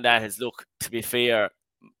say on that is, look, to be fair,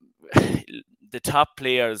 the top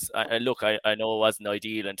players, I know it wasn't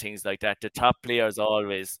ideal and things like that. The top players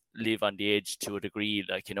always live on the edge to a degree,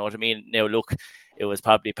 like, you know what I mean? Now, look, it was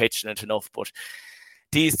probably petulant enough, but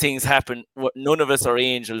these things happen. None of us are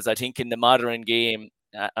angels. I think in the modern game,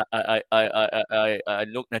 I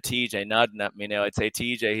looking at TJ nodding at me now. I'd say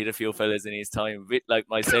TJ hit a few fellas in his time, a bit like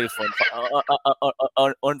myself,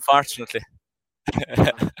 unfortunately.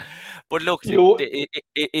 But look,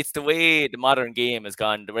 it's the way the modern game has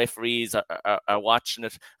gone. The referees are watching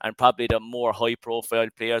it, and probably the more high-profile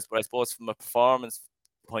players. But I suppose from a performance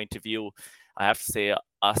point of view, I have to say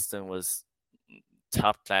Austin was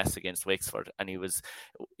top class against Wexford, and he was,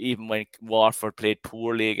 even when Waterford played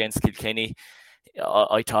poorly against Kilkenny,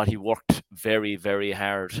 I thought he worked very, very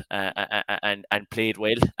hard and played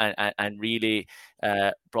well and really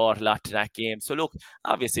brought a lot to that game. So look,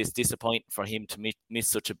 obviously it's disappointing for him to miss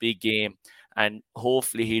such a big game, and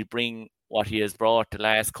hopefully he'll bring what he has brought the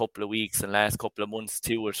last couple of weeks and last couple of months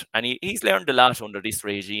to it. And he's learned a lot under this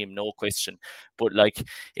regime, no question. But like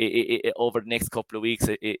over the next couple of weeks,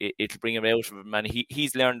 it'll bring him out of him, and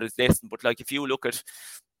he's learned his lesson. But like, if you look at,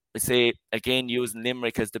 say, again, using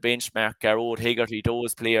Limerick as the benchmark, Garrod, Hegarty,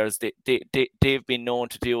 those players, they've been known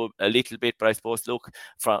to do a little bit, but I suppose, look,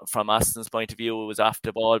 from Austin's point of view, it was off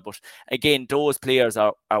the ball. But again, those players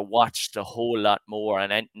are watched a whole lot more,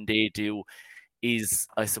 and anything they do is,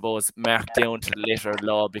 I suppose, marked down to the letter of the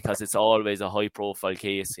law, because it's always a high-profile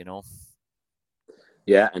case, you know.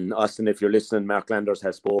 Yeah, and Austin, if you're listening, Mark Landers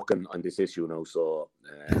has spoken on this issue now, so...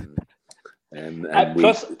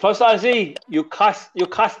 plus, Ozzy, you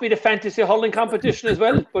cost me the fantasy hurling competition as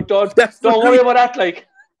well. But don't worry about that. Like,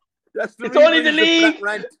 it's only the league.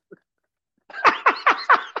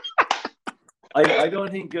 I don't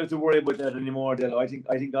think you have to worry about that anymore, Del. I think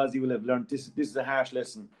Ozzy will have learned this. This is a harsh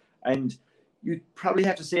lesson, and you probably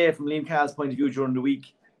have to say, from Liam Cahill's point of view, during the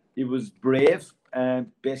week, it was brave and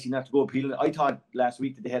basically not to go appealing. I thought last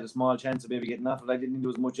week that they had a small chance of maybe getting off it. I didn't think there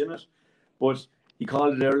was much in it, but he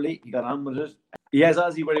called it early. He got on with it. He has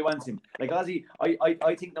Ozzy where he wants him. Like Ozzy,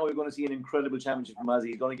 I think now we're going to see an incredible championship from Ozzy.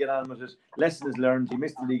 He's going to get on with it. Lesson is learned. He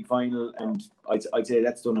missed the league final, and I'd say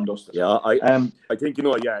that's done and dusted. Yeah, I think,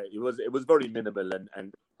 it was very minimal,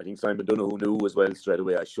 and I think Simon Donoghue knew as well straight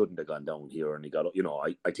away I shouldn't have gone down here, and he got,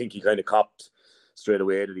 I think he kind of copped straight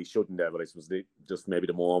away that he shouldn't have, but I suppose just maybe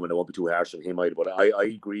the moment, I won't be too harsh on him either, but I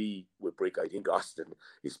agree with Brick. I think Austin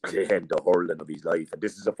is playing the hurling of his life, and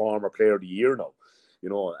this is a former player of the year now.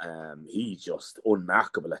 He's just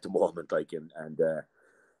unmarkable at the moment, like, and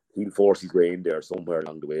he'll force his way in there somewhere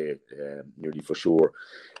along the way, nearly for sure.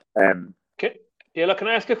 Okay. Yeah, can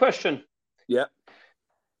I ask a question? Yeah.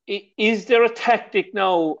 Is there a tactic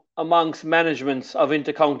now amongst managements of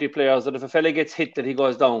inter-county players that if a fella gets hit, that he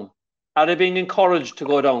goes down? Are they being encouraged to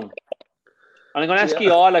go down? And I'm going to ask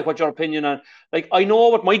you all, like, what your opinion on. Like, I know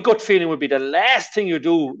what my gut feeling would be. The last thing you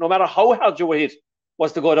do, no matter how hard you were hit,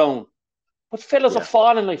 was to go down. But fellas are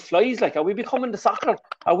falling like flies. Like, are we becoming the soccer?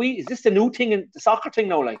 Is this the new thing in the soccer thing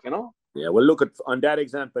now? Like, you know? Yeah. Well, look on that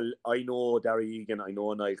example. I know Darry Egan. I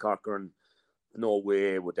know Niall Corcoran. No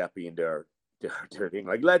way would that be in their thing.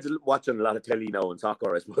 Like, lads watching a lot of telly now in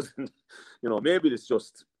soccer, I suppose. Maybe it's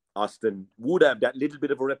just Austin would have that little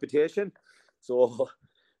bit of a reputation. So,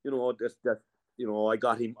 I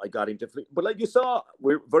got him to flick. But like you saw,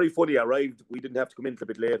 we're very funny. Arrived. We didn't have to come in for a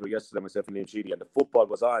bit later yesterday, myself and Liam Sheedy, and the football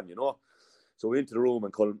was on, So we into the room,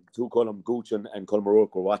 and Colm Gooch and Colm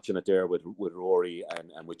O'Rourke were watching it there with Rory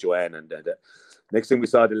and with Joanne. And next thing we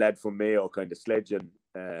saw, the lad from Mayo kind of sledging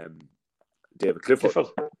David Clifford,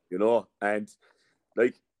 and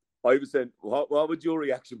like, I was saying, what would your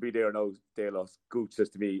reaction be there now, Delos? Gooch says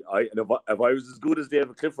to me, if I was as good as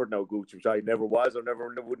David Clifford now, Gooch, which I never was or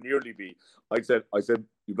never would nearly be, I said,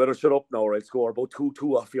 you better shut up now or I'll score about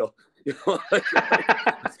 2-2 off you. You know,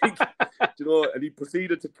 I think, you know, and he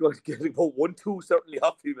proceeded to get about 1-2 certainly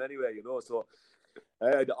off him anyway, you know. So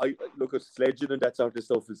I look at sledging and that sort of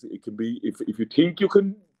stuff. It can be, if you think you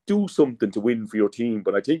can do something to win for your team,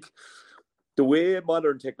 but I think the way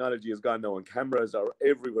modern technology has gone now, and cameras are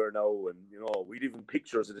everywhere now, and you know, we'd even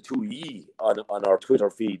pictures of the 2E on our Twitter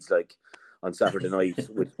feeds, like on Saturday night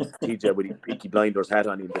with TJ with his Peaky Blinders hat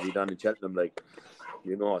on him that he done in Cheltenham, like,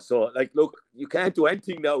 you know. So like, look, you can't do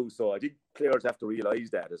anything now. So I think players have to realise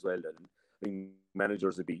that as well. And I think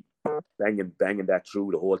managers would be banging that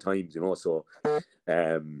through the whole times, you know. So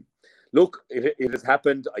look, it has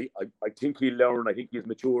happened. I think he'll learn. I think he's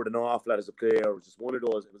matured an awful lot as a player. It was just one of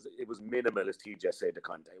those. It was minimal, as TJ said, the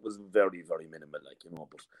contact. It was very, very minimal, like, you know.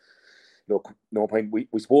 But look, no point.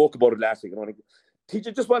 We spoke about it last week. You know,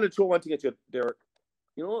 TJ, just wanted to throw one thing at you there.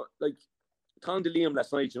 You know, like Tom DeLiam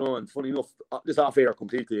last night, you know, and funny enough, this off air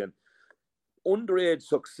completely, and underage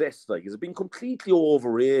success, like, has been completely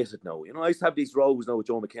overrated now. You know, I used to have these rows now with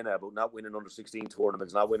Joe McKenna about not winning under 16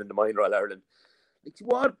 tournaments, not winning the minor All Ireland.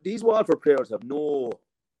 Like, these Waterford players have no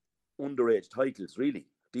underage titles, really.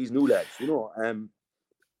 These new lads, you know.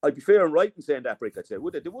 I'd be fair and right in saying that, Brick. I'd say,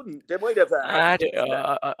 would they? They wouldn't. They might have.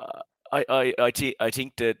 I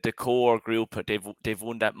think the core group, they've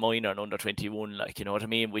won that minor and under 21, like, you know what I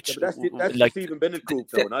mean. Which that's like the Stephen Bennett group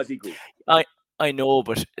now, an Aussie group. I know,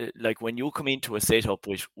 but like, when you come into a setup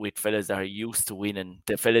with fellas that are used to winning,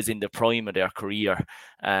 the fellas in the prime of their career,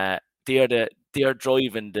 they're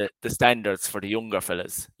driving the standards for the younger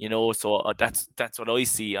fellas, you know. So that's what I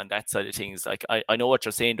see on that side of things. Like, I know what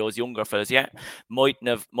you're saying. Those younger fellas, yeah, mightn't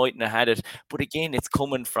have had it, but again, it's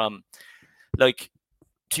coming from like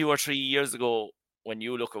 2 or 3 years ago. When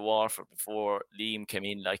you look at Waterford before Liam came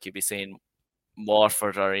in, like, you'd be saying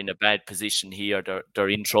Waterford are in a bad position here. They're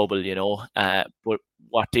in trouble, you know. But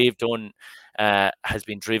what they've done has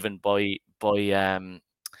been driven by the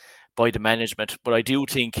management. But I do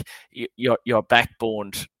think you're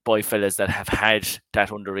backboned by fellas that have had that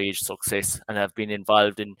underage success and have been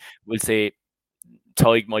involved in, we'll say,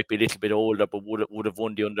 Tig might be a little bit older, but would have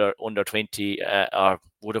won the under 20 or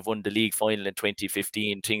would have won the league final in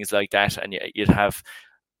 2015, things like that. And you'd have,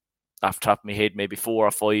 off the top of my head, maybe 4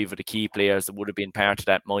 or 5 of the key players that would have been part of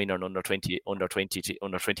that minor and under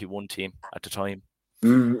 21 team at the time.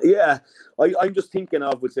 Yeah, I'm just thinking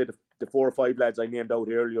of, we'll say, the 4 or 5 lads I named out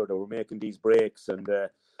earlier that were making these breaks, and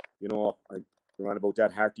you know, I ran about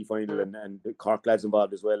that Harty final and the Cork lads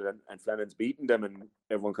involved as well, and Flannan's beating them, and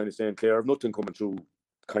everyone kind of saying Clare have nothing coming through,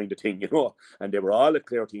 kind of thing, you know. And they were all a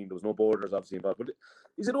Clare team. There was no borders obviously involved. But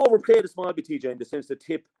is it overplayed a small bit, TJ, in the sense that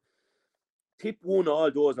Tip won all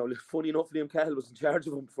those? Now, funny enough, Liam Cahill was in charge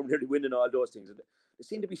of them from nearly winning all those things, and they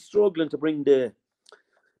seem to be struggling to bring the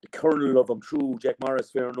kernel of them through. Jack Morris,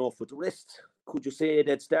 fair enough. But the rest, could you say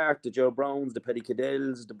they'd start? The Joe Browns, the Paddy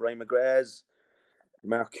Cadells, the Brian McGraths,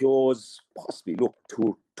 Mark Hughes, possibly, look,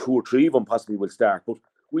 two or three of them possibly will start. But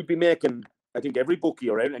we'd be making, I think every bookie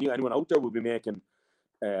or anyone out there will be making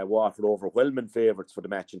Waterford overwhelming favourites for the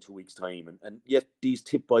match in 2 weeks' time. And yet these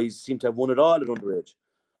Tip boys seem to have won it all at underage.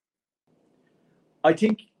 I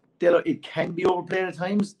think it can be overplayed at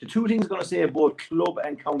times. The two things I'm going to say about club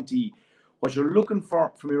and county, what you're looking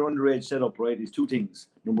for from your underage setup, right, is 2 things.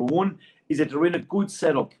 Number one is that they're in a good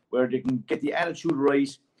setup where they can get the attitude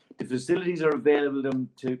right. The facilities are available to them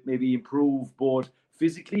to maybe improve both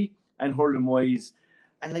physically and hurling wise.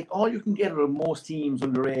 And like, all you can get out of most teams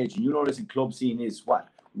underage, and you know this in club scene, is what?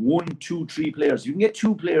 1, 2, 3 players. You can get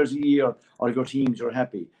 2 players a year out of your teams, you're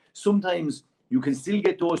happy. Sometimes you can still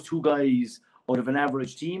get those 2 guys out of an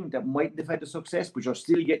average team that mightn't have had the success, but you're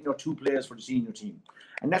still getting your 2 players for the senior team.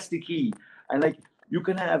 And that's the key. And like, you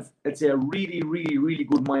can have, let's say, a really, really, really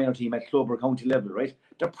good minor team at club or county level, right?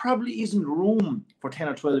 There probably isn't room for 10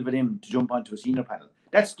 or 12 of them to jump onto a senior panel.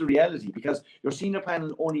 That's the reality, because your senior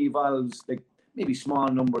panel only evolves like maybe small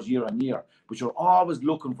numbers year on year, but you're always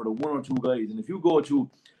looking for the 1 or 2 guys. And if you go to,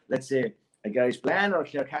 let's say, a Garrysplan or a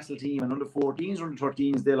Clarecastle team and under 14s or under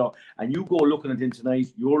 13s, and you go looking at them tonight,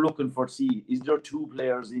 you're looking for, see, is there 2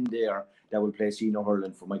 players in there that will play senior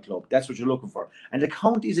hurling for my club? That's what you're looking for. And the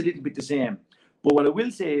county is a little bit the same. But what I will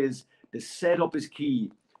say is the setup is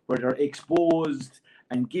key, where they're exposed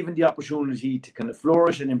and given the opportunity to kind of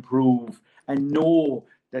flourish and improve, and know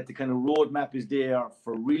that the kind of roadmap is there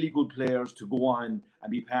for really good players to go on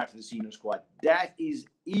and be part of the senior squad. That is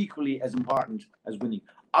equally as important as winning.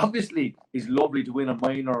 Obviously, it's lovely to win a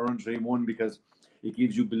minor or under 21 because it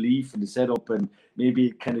gives you belief in the setup, and maybe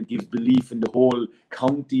it kind of gives belief in the whole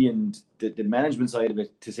county and the management side of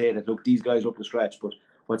it to say that, look, these guys are up to scratch. But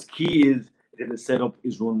what's key is that the setup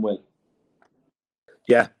is run well.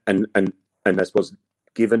 Yeah, and I suppose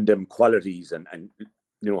giving them qualities and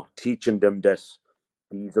teaching them that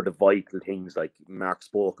these are the vital things, like Mark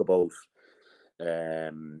spoke about.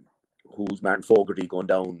 Who's Martin Fogarty going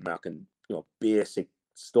down, Mark, and basic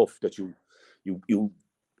stuff that you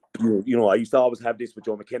I used to always have this with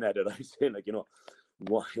Joe McKenna, that I say, like, you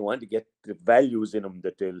want to get the values in them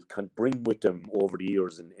that they'll can bring with them over the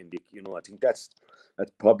years, and I think that's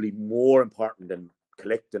probably more important than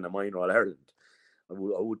collecting a minor All Ireland.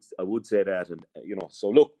 I would say that, and so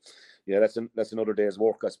look, yeah, that's another day's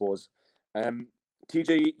work, I suppose.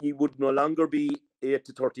 TJ, you would no longer be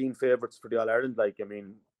 8-13 favourites for the All Ireland. Like, I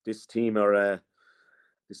mean, this team are a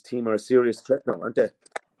serious threat now, aren't they?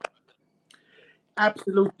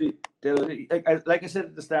 Absolutely. Like I said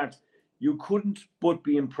at the start, you couldn't but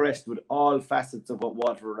be impressed with all facets of what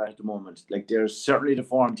Waterford are at the moment. Like, they're certainly the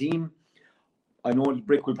form team. I know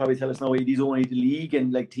Brick will probably tell us now he's only the league,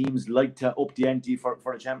 and like teams like to up the ante for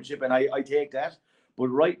the championship, and I take that. But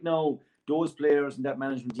right now, those players and that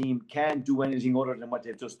management team can't do anything other than what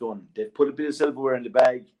they've just done. They've put a bit of silverware in the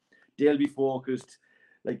bag. They'll be focused.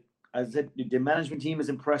 Like, as I said, the management team is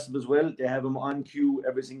impressive as well. They have them on cue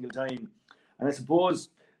every single time. And I suppose,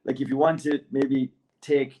 like, if you want to maybe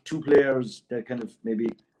take two players that kind of maybe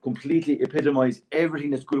completely epitomise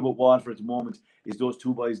everything that's good about Waterford at the moment, is those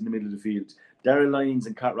two boys in the middle of the field. Darragh Lyons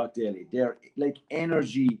and Cartrock Daly. Their like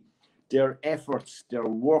energy, their efforts, their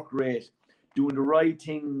work rate, doing the right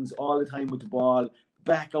things all the time with the ball,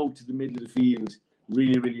 back out to the middle of the field,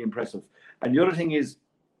 really, really impressive. And the other thing is,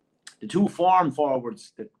 the two form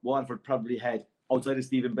forwards that Waterford probably had, outside of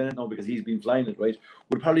Stephen Bennett now because he's been flying it, right,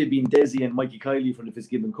 would probably have been Desi and Mikey Kiley from the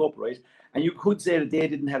Fitzgibbon Cup, right? And you could say that they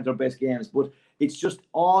didn't have their best games, but it's just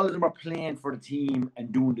all of them are playing for the team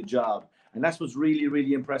and doing the job. And that's what's really,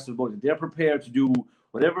 really impressive about it. They're prepared to do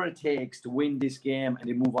whatever it takes to win this game and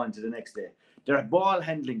then move on to the next day. Their ball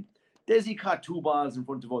handling. Desi caught 2 balls in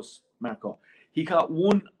front of us, Marco. He caught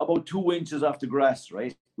one about 2 inches off the grass,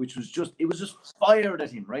 right? Which was just fired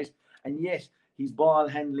at him, right? And yet his ball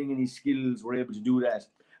handling and his skills were able to do that.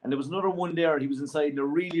 And there was another one there. He was inside in a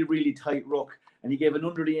really, really tight ruck, and he gave an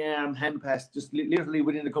under the arm hand pass just literally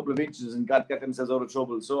within a couple of inches and got themselves out of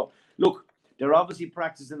trouble. So look, they're obviously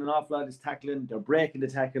practicing an awful lot of tackling. They're breaking the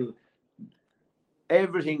tackle.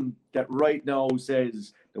 Everything that right now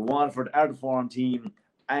says the Waterford are the form team.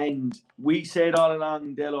 And we said all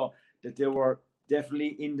along, Delo, that they were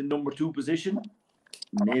definitely in the number 2 position.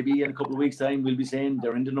 Maybe in a couple of weeks' time, we'll be saying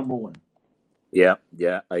they're in the number 1. Yeah.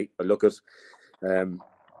 I look at,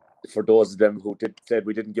 for those of them who said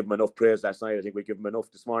we didn't give him enough praise last night, I think we give him enough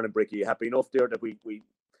this morning, Bricky. You happy enough there that we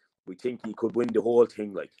think he could win the whole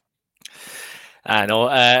thing, like? I know.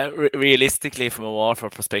 Realistically, from a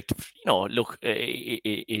Waterford perspective, look,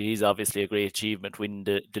 it is obviously a great achievement winning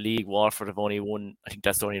the league. Waterford have only won, I think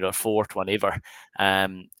that's only their 4th one ever.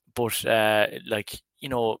 But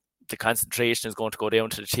the concentration is going to go down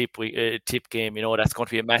to the tip game. That's going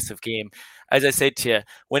to be a massive game. As I said to you,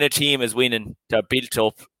 when a team is winning, they're built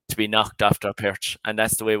up to be knocked off their perch, and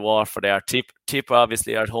that's the way Waterford are. Tip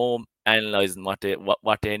obviously are at home, analysing what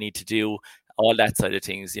they need to do, all that side of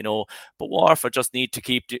things, But Waterford just need to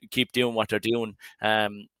keep doing what they're doing,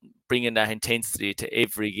 bringing that intensity to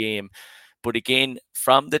every game. But again,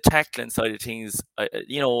 from the tackling side of things,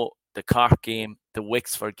 the Cork game, the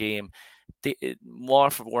Wexford game,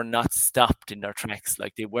 Waterford were not stopped in their tracks.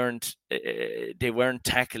 Like, they weren't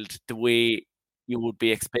tackled the way you would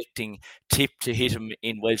be expecting Tip to hit him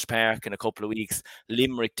in Welsh Park in a couple of weeks,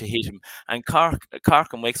 Limerick to hit him, and Cork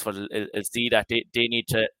and Wexford will see that they need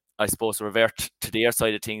to, I suppose, revert to their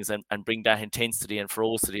side of things and bring that intensity and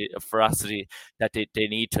ferocity that they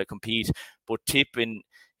need to compete. But Tip in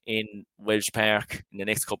Welsh Park in the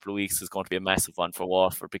next couple of weeks is going to be a massive one for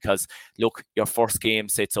Waterford, because look, your first game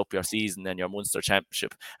sets up your season and your Munster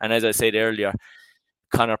Championship. And as I said earlier,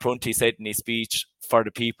 Conor Prunty said in his speech for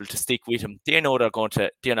the people to stick with him. They know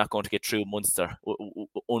they're not going to get through Munster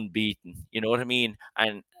unbeaten. You know what I mean?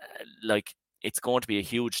 And it's going to be a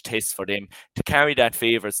huge test for them to carry that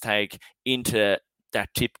favourites tag into that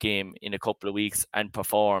Tip game in a couple of weeks and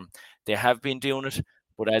perform. They have been doing it,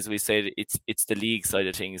 but as we said, it's the league side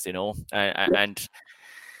of things, and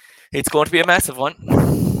it's going to be a massive one.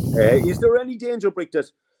 Is there any danger, Brick,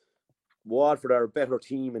 that Waterford are a better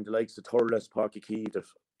team in the likes of Thurles, Páirc Uí Chaoimh, that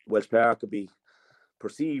Welsh Park could be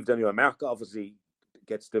perceived anyway? Mark obviously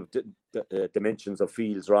gets the dimensions of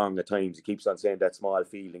fields wrong at times. He keeps on saying that small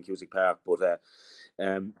field in Cusack Park, but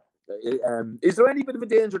Is there any bit of a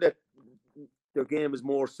danger that their game is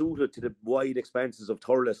more suited to the wide expanses of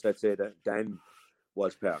Thurles, let's say, than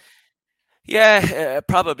Walsh Park? Yeah,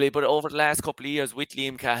 probably. But over the last couple of years with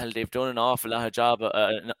Liam Cahill, they've done an awful lot of job,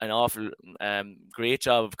 an awful great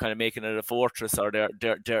job of kind of making it a fortress. Or they're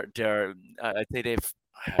I'd say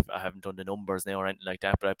I haven't done the numbers now or anything like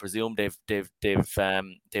that, but I presume they've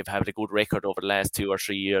had a good record over the last 2 or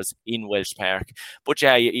 3 years in Walsh Park. But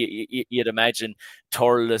yeah, you'd imagine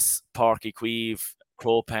Thurles, Páirc Uí Chaoimh,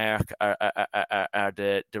 Croke Park are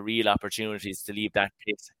the real opportunities to leave that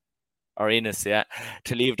place. Or Innes, yeah,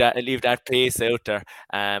 to leave that place out there.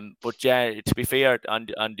 But yeah, to be fair, on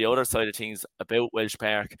the other side of things about Walsh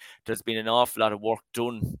Park, there's been an awful lot of work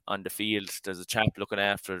done on the field. There's a chap looking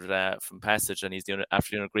after from Passage, and he's doing a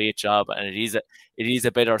great job. And it is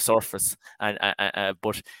a better surface, and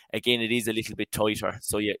but again, it is a little bit tighter.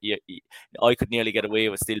 So I could nearly get away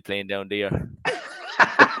with still playing down there.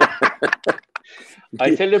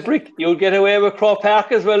 I tell you, Brick, you'll get away with Croke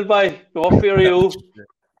Park as well, boy. No fear you.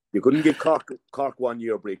 You couldn't give Cork 1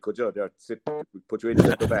 year break, could you? Put you in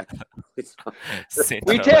the back.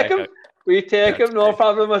 We take him, no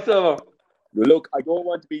problem whatsoever. Look, I don't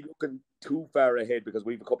want to be looking too far ahead because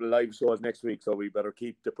we have a couple of live shows next week, so we better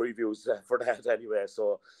keep the previews for that anyway.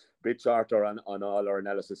 So, a bit shorter on all our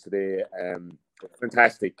analysis today.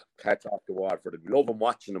 Fantastic catch off the Waterford. We love them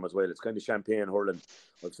watching them as well. It's kind of champagne hurling.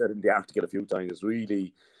 I've said in the Arctic a few times. It's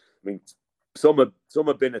really, I mean, some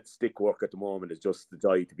of Bennett's stick work at the moment is just the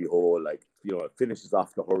joy to behold. Like, it finishes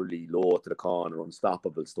off the hurley, low to the corner,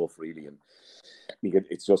 unstoppable stuff really, and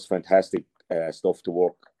it's just fantastic stuff to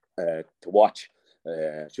work to watch.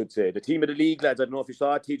 I should say the team of the league, lads. I don't know if you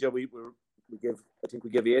saw it, TJ. We gave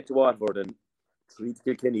 8 to Waterford and 3 to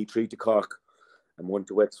Kilkenny, 3 to Cork, and 1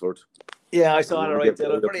 to Wexford. Yeah, I saw it right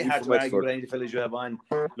there. It's very hard to argue with any of the fellas you have on.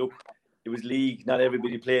 Look, it was league. Not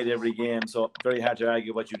everybody played every game, so very hard to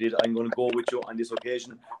argue what you did. I'm going to go with you on this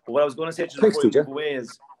occasion. But what I was going to say to you before you move away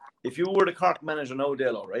is, if you were the Cork manager now,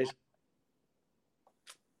 Delo, right?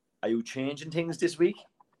 Are you changing things this week?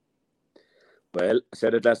 Well, I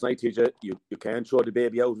said it last night, TJ. You can't throw the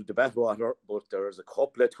baby out with the bathwater, but there's a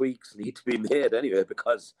couple of tweaks need to be made anyway,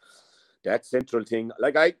 because that central thing,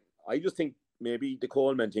 like I just think maybe the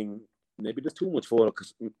Coleman thing, maybe there's too much for it,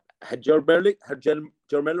 because had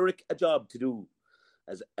Jermellerick a job to do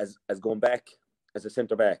as going back as a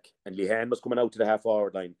centre back, and Lehan was coming out to the half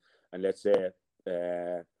forward line, and let's say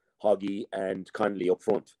Hoggy and Connolly up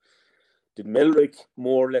front. Did Mellerick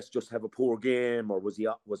more or less just have a poor game, or was he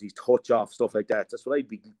touch off, stuff like that? That's what I'd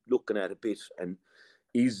be looking at a bit. And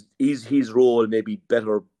is his role maybe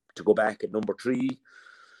better to go back at number 3?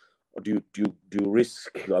 Or do you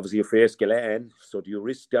risk, obviously you face Gillane, so do you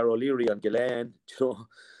risk Darragh O'Leary on Gillane? So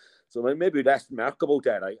maybe that's Mark about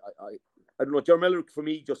that. I don't know. Jerry Mellerick for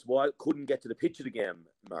me just couldn't get to the pitch of the game.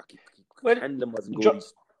 Mark, handling wasn't good.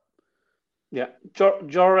 Yeah,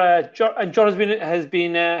 Jor has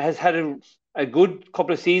had a good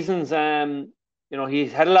couple of seasons.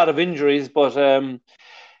 He's had a lot of injuries, but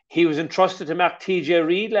he was entrusted to Mark TJ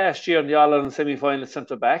Reid last year in the All-Ireland semi-final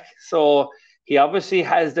centre back. So he obviously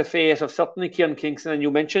has the fate of certainly Kieran Kingston. And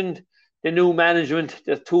you mentioned the new management.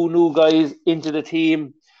 There's 2 new guys into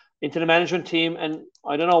the management team, and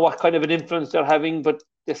I don't know what kind of an influence they're having, but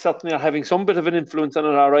they certainly are having some bit of an influence on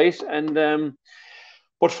it, all right. And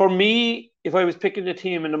but for me, if I was picking the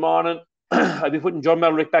team in the morning, I'd be putting John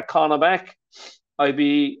Mellerick back corner back. I'd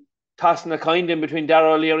be tossing a kind in between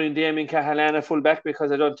Darragh O'Leary and Damien Cahalana full back,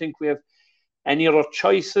 because I don't think we have any other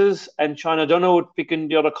choices. And Sean O'Donoghue would picking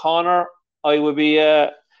the other corner. I would be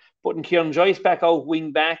putting Kieran Joyce back out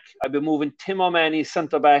wing back. I'd be moving Tim O'Mahony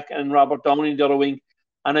centre back and Robert Downey the other wing.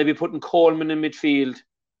 And I'd be putting Coleman in midfield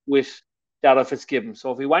with Darragh Fitzgibbon.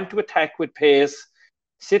 So if we want to attack with pace,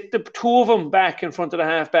 sit the 2 of them back in front of the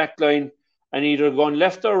half-back line, and either going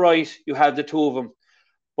left or right, you have the 2 of them.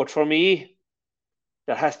 But for me,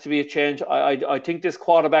 there has to be a change. I think this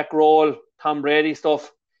quarterback role, Tom Brady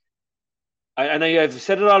stuff, and I've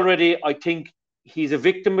said it already, I think he's a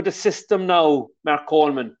victim of the system now, Mark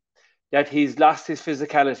Coleman, that he's lost his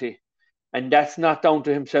physicality. And that's not down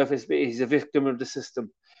to himself. He's a victim of the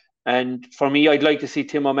system. And for me, I'd like to see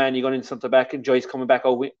Tim O'Mahony going in centre back and Joyce coming back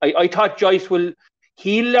out. I thought Joyce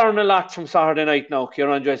he'll learn a lot from Saturday night now,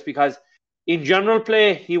 Kieran Joyce, because in general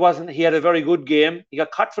play, he had a very good game. He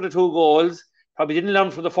got cut for the 2 goals. Probably didn't learn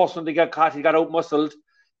from the first one. He got caught. He got out-muscled.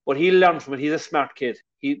 But he'll learn from it. He's a smart kid.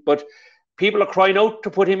 But people are crying out to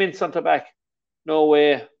put him in centre back. No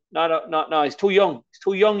way. No. He's too young. He's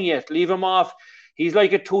too young yet. Leave him off. He's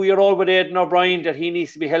like a 2-year-old with Aidan O'Brien that he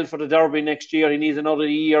needs to be held for the Derby next year. He needs another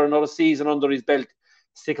year, another season under his belt.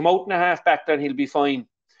 Stick him out in a half-back, then he'll be fine.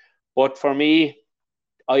 But for me,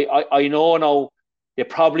 I know now they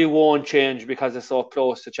probably won't change because it's so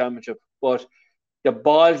close to championship. But the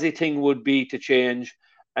ballsy thing would be to change.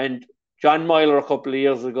 And John Myler a couple of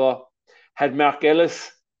years ago had Mark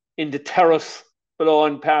Ellis in the terrace below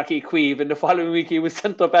in Park Equive, and the following week he was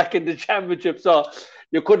sent back in the championship. So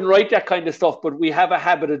you couldn't write that kind of stuff, but we have a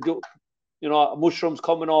habit of mushrooms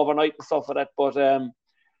coming overnight and stuff like that. But to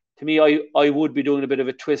me, I would be doing a bit of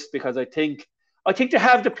a twist, because I think to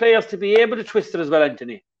have the players to be able to twist it as well,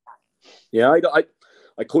 Anthony. Yeah,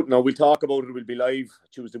 I couldn't know. We'll talk about it. We'll be live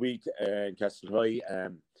Tuesday week in Castlehigh.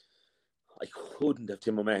 I couldn't have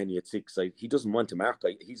Tim O'Mahony at 6. He doesn't want to mark.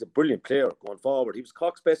 He's a brilliant player going forward. He was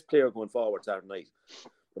Cork's best player going forward Saturday night.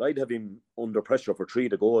 But I'd have him under pressure for 3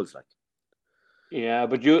 of the goals. Yeah,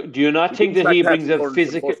 but do you not think that he brings a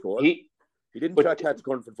physical... He didn't track catch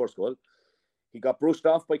Curran for the first goal. He got brushed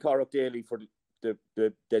off by Cormac Daly for the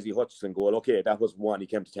Desi Hutchinson goal. Okay, that was one. He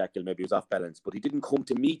came to tackle. Maybe he was off balance. But he didn't come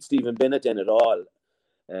to meet Stephen Bennett then at all.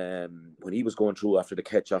 When he was going through after the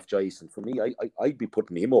catch off Joyce, and for me, I'd be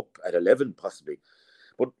putting him up at 11 possibly.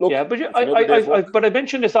 But look, yeah, but I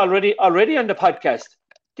mentioned this already on the podcast.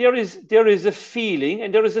 There is a feeling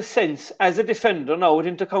and there is a sense as a defender now at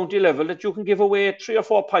intercounty level that you can give away 3 or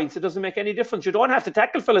 4 points. It doesn't make any difference. You don't have to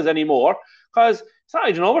tackle fellas anymore, because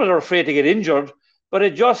I don't know whether they're afraid to get injured, but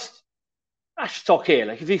it's okay.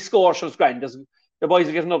 Like if he scores, it's grand. The boys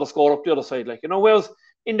will get another score up the other side. Whereas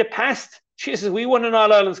in the past, Jesus, we won in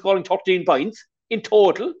All-Ireland scoring 13 points in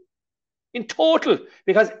total,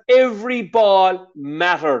 because every ball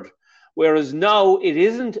mattered. Whereas now it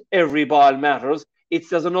isn't every ball matters.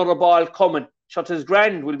 There's another ball coming. Shut his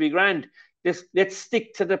grand will be grand. Let's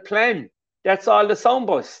stick to the plan. That's all the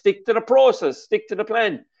soundbite. Stick to the process. Stick to the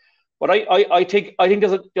plan. But I think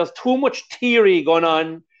there's too much theory going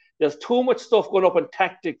on. There's too much stuff going up on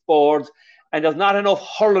tactic boards, and there's not enough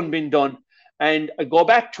hurling being done. And I go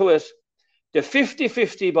back to it. The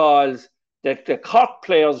 50-50 balls that the Cork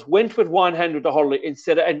players went with one hand with the hurling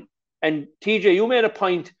instead of, and TJ, you made a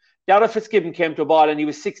point. Darragh Fitzgibbon came to a ball and he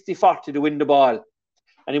was 60-40 to win the ball.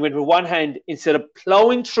 And he went with one hand instead of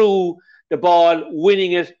ploughing through the ball,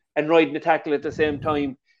 winning it and riding the tackle at the same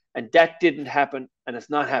time. And that didn't happen, and it's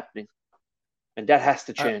not happening. And that has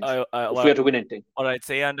to change if we have to win anything. What I'd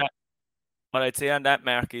say on that,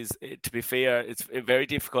 Mark, is, to be fair, it's very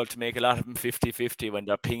difficult to make a lot of them 50-50 when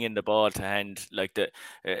they're pinging the ball to hand. Like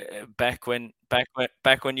back when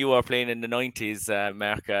you were playing in the 90s,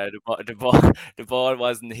 Mark, the ball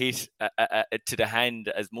wasn't hit to the hand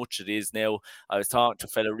as much as it is now. I was talking to a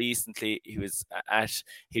fella recently. He was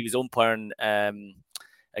umpiring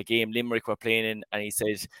a game Limerick were playing in, and he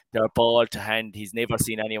said their ball to hand, he's never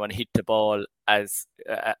seen anyone hit the ball as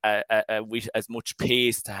with as much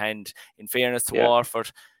pace to hand. In fairness to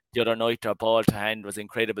Waterford, the other night their ball to hand was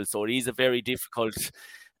incredible. So it is a very difficult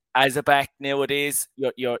as a back nowadays.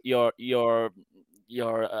 Your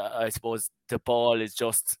I suppose the ball is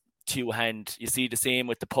just two hand. You see the same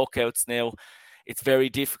with the puck outs now. It's very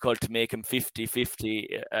difficult to make him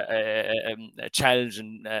 50-50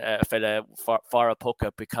 challenging a fella for a puck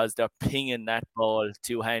up, because they're pinging that ball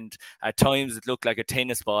two hand. At times it looked like a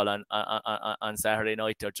tennis ball on Saturday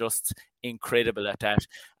night. They're just incredible at that.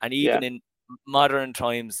 And even in modern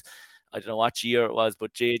times, I don't know what year it was,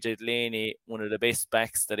 but JJ Delaney, one of the best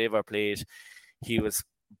backs that ever played, he was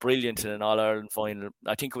brilliant in an All-Ireland final.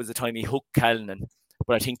 I think it was the time he hooked Callanan.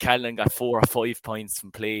 But I think Callanan got 4 or 5 points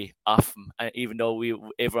from play off him, even though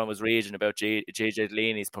everyone was raging about JJ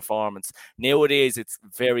Delaney's performance. Nowadays, it's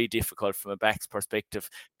very difficult from a back's perspective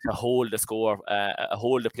to hold the score,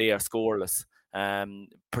 hold the player scoreless,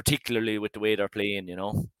 particularly with the way they're playing,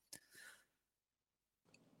 Dylan,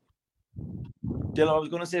 I was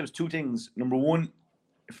going to say it was 2 things. Number one,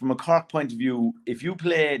 from a Cork point of view, if you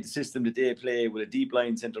play the system that they play with a deep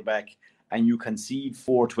line centre back and you concede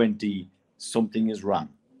 420, something is wrong.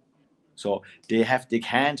 So they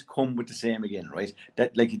can't come with the same again, right?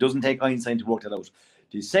 That, like, it doesn't take Einstein to work that out.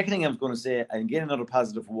 The second thing I was going to say, and again another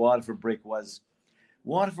positive for Waterford Brick, was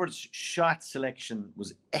Waterford's shot selection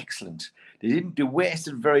was excellent. They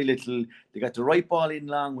wasted very little. They got the right ball in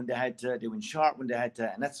long when they had to. They went short when they had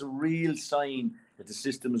to, and that's a real sign that the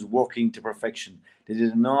system is working to perfection. They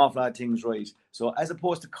did an awful lot of things right. So as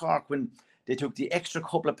opposed to Cork, when they took the extra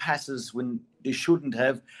couple of passes when they shouldn't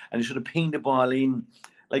have, and they should have pinged the ball in,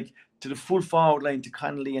 like to the full forward line to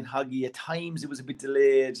Connolly and Hoggy. At times it was a bit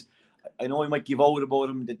delayed. I know I might give out about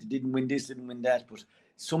them that they didn't win this, didn't win that, but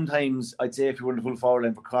sometimes I'd say if you were in the full forward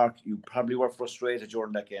line for Cork, you probably were frustrated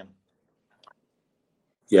during that game.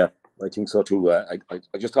 Yeah, I think so too. I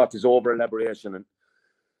just thought this over elaboration, and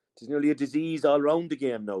it's nearly a disease all around the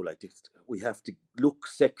game now. Like we have to look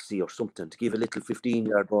sexy or something to give a little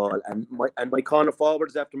 15-yard ball. And my corner forward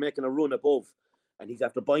is after making a run above, and he's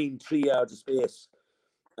after buying 3 yards of space.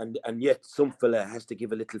 And yet some fella has to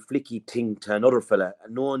give a little flicky thing to another fella,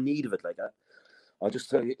 and no need of it like that. I'll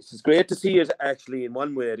just tell you, it's great to see it actually in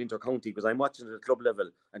one way at Intercounty, because I'm watching it at club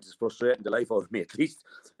level and it's frustrating the life out of me. At least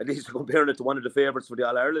comparing it to one of the favourites for the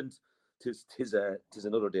All Ireland, tis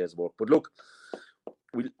another day's work. But look,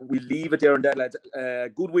 we'll leave it there and that, lads.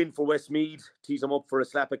 Good win for Westmeath. Tease them up for a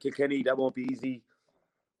slap at Kilkenny. That won't be easy.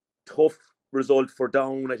 Tough result for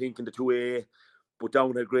Down, I think, in the 2A. But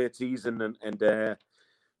Down had a great season, and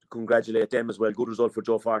congratulate them as well. Good result for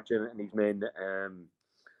Joe Fortune and his men.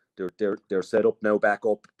 They're set up now, back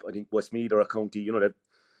up. I think Westmeath are a county, that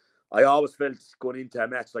I always felt going into a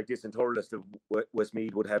match like this in Thurles that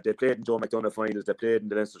Westmeath would have. They played in Joe McDonagh finals, they played in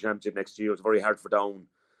the Leinster Championship next year. It's very hard for Down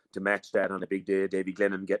to match that on a big day. Davy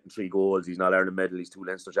Glennon getting 3 goals, he's an All-Ireland medal, he's 2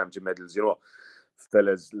 Leinster Championship medals.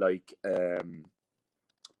 Fellas like the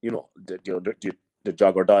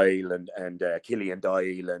Jogger Dial and Killian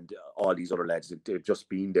Dial and all these other lads. They've just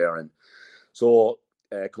been there, and so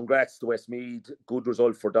congrats to Westmeath. Good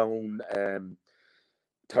result for Down.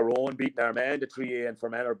 Tyrone beating Armagh, the 3A, and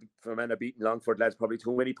Fermanagh beating Longford lads. Probably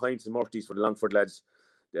too many points in Murty's for the Longford lads.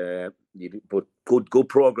 But good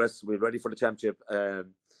progress. We're ready for the championship.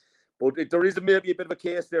 But there is maybe a bit of a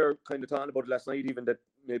case there, kind of talking about it last night, even that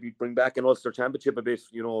maybe bring back an Ulster Championship a bit.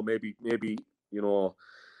 Maybe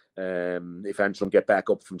if Antrim get back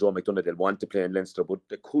up from Joe McDonagh, they'll want to play in Leinster, but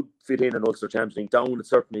they could fit in an Ulster Championship. Down would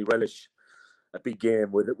certainly relish a big game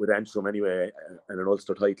with Antrim anyway, and an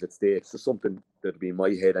Ulster title at stake. So something that'd be in my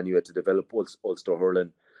head anyway to develop Ulster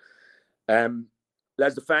hurling.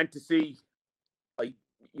 Lads, the fantasy, the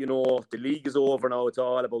league is over now. It's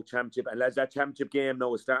all about championship, and lads, that championship game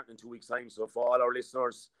now is starting in 2 weeks' time. So for all our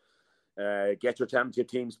listeners, get your championship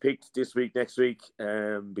teams picked this week, next week,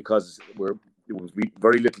 because it was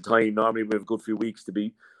very little time. Normally we have a good few weeks to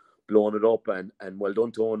be blowing it up, and well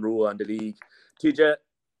done to Owen Rua and the league. TJ,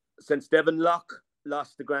 since Devon Locke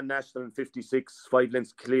lost the Grand National in 56, 5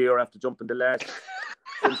 lengths clear after jumping the last.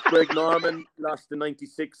 Since Greg Norman lost the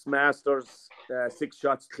 96 Masters, 6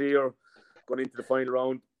 shots clear, going into the final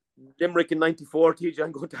round. Limerick in 94, TJ,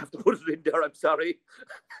 I'm going to have to put it in there, I'm sorry.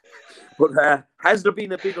 But has there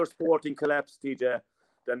been a bigger sporting collapse, TJ,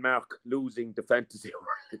 than Mark losing the fantasy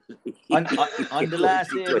on the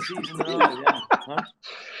last day of the season?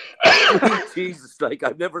 Huh? Jesus,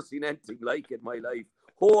 I've never seen anything like it in my life.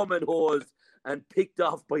 Home and hose and picked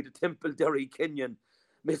off by the Temple Derry Kenyan,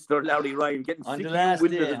 Mr. Larry Ryan, getting sick of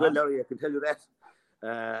winning as well, Larry, I can tell you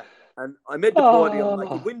that. And I made the podium. I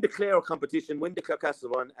could win the Clare competition, win the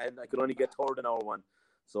Clarecastle one, and I could only get third in our one.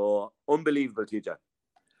 So, unbelievable, TJ.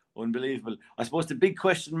 Unbelievable. I suppose the big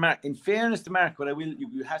question, Mark, in fairness to Mark,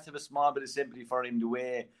 you have to have a small bit of sympathy for him, the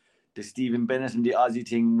way the Stephen Bennett and the Aussie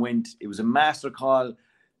thing went. It was a master call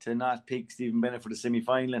to not pick Stephen Bennett for the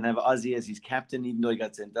semi-final and have Aussie as his captain, even though he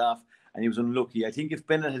got sent off, and he was unlucky. I think if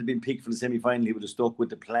Bennett had been picked for the semi-final, he would have stuck with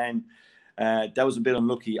the plan. That was a bit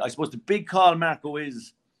unlucky. I suppose the big call, Marco,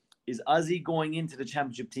 is Aussie going into the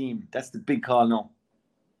championship team? That's the big call now.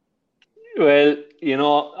 Well,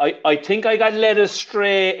 I think I got led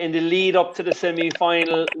astray in the lead up to the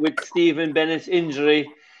semi-final with Stephen Bennett's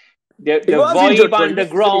injury. The vibe on the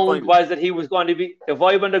ground was that he was going to be. The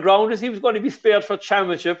vibe on the ground is he was going to be spared for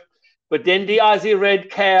championship, but then the Aussie red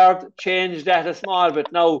card changed that a small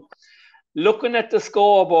bit. Now, looking at the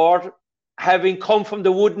scoreboard, having come from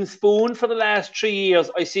the wooden spoon for the last 3 years,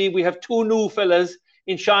 I see we have 2 new fellas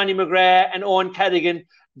in Shawnee McGrath and Owen Cadigan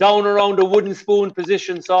down around the wooden spoon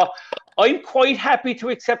position. So I'm quite happy to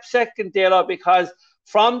accept second there, because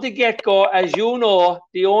from the get-go, as you know,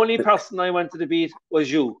 the only person I wanted to beat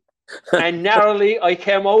was you. And narrowly, I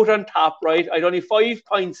came out on top, right? I'd only 5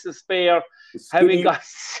 points to spare, having got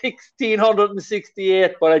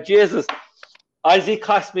 1,668. But Jesus, Aussie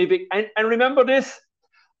cost me big. And remember this,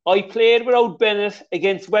 I played without Bennett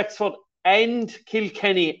against Wexford and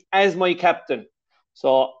Kilkenny as my captain.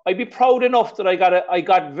 So I'd be proud enough that I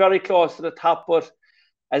got very close to the top. But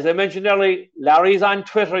as I mentioned earlier, Larry's on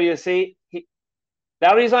Twitter, you see.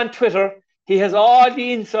 Larry's on Twitter. He has all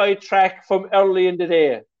the inside track from early in the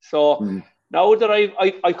day. So now that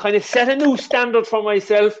I kind of set a new standard for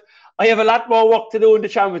myself, I have a lot more work to do in the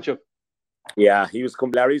championship. Yeah,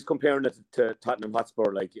 Larry's comparing it to Tottenham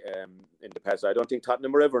Hotspur, in the past. I don't think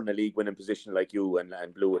Tottenham were ever in a league winning position like you and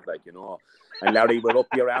blew it, And Larry, we're up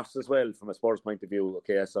your ass as well from a Spurs point of view.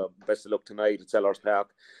 Okay, so best of luck tonight at Sellers Park.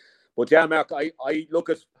 But yeah, Mark, I look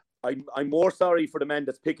at I'm more sorry for the man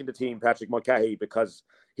that's picking the team, Patrick Mulcahy, because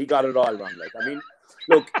he got it all wrong. Like, I mean,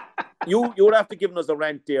 look, you would have to give us a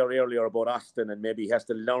rant there earlier about Austin, and maybe he has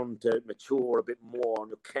to learn to mature a bit more,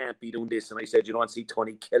 and you can't be doing this. And I said, you don't see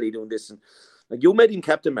Tony Kelly doing this. And like, you made him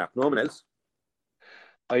captain, Mark, no one else.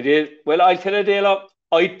 I did. Well, I'll tell you, Dale,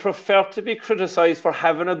 I'd prefer to be criticised for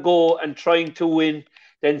having a go and trying to win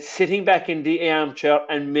than sitting back in the armchair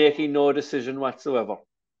and making no decision whatsoever.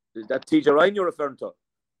 Is that TJ Ryan you're referring to?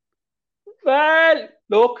 Well,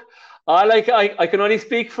 look, I can only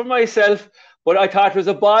speak for myself, but I thought it was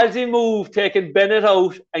a ballsy move taking Bennett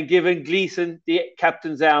out and giving Gleeson the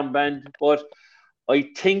captain's armband. But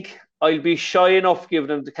I think I'll be shy enough giving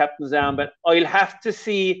him the captain's armband. I'll have to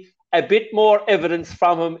see a bit more evidence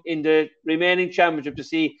from him in the remaining championship to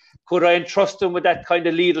see could I entrust him with that kind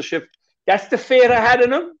of leadership. That's the fear I had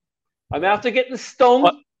in him. I'm after getting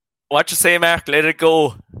stung. What you say, Mark? Let it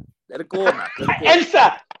go. Let it go, Mark. Let it go.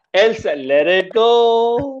 Elsa, let it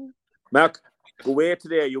go. Mark, go away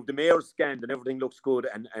today. You have the mayor's scanned and everything looks good.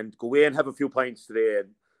 And go away and have a few pints today. And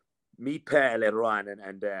meet Pa later on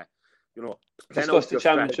and you know, plan out your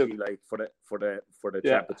strategy like for the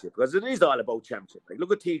championship, because it is all about championship. Like,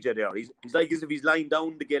 look at TJ there. He's like as if he's lying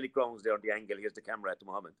down the Gaelic grounds there on the angle. Here's the camera at the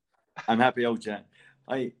moment. I'm happy out, Jan.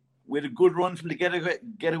 We had a good run from the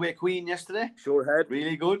getaway queen yesterday. Sure had.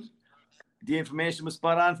 Really good. The information was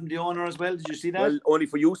spot on from the owner as well. Did you see that? Well, only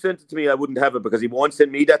for you sent it to me, I wouldn't have it, because he won't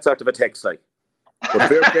send me that sort of a text, like. But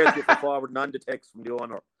fair play for forwarding on the text from the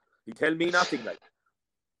owner. He tell me nothing, like.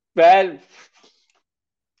 Well,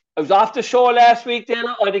 I was off the show last week,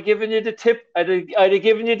 Dalo. I'd have given you the tip. I'd have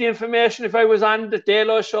given you the information if I was on the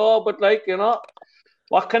Dalo show. But, like, you know,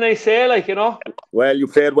 what can I say, like, you know? Well, you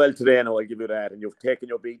played well today, now I'll give you that. And you've taken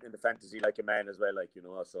your beat in the fantasy like a man as well, like, you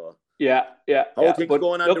know, so. Yeah. How are things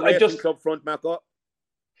going on the racing club front, Marco?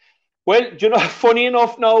 Well, you know, funny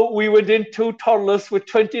enough now, we went into Thurles with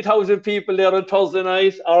 20,000 people there on Thursday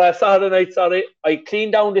night, or Saturday night, sorry. I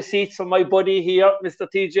cleaned down the seats for my buddy here, Mr.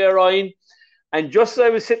 TJ Ryan. And just as I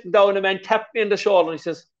was sitting down, a man tapped me on the shoulder and he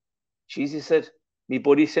says, geez, he said, my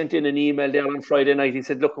buddy sent in an email there on Friday night. He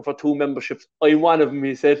said, looking for 2 memberships. I'm one of them,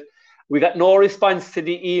 he said. We got no response to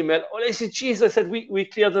the email. Oh, I said, geez, I said, we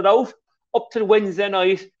cleared it out up till Wednesday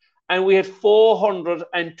night. And we had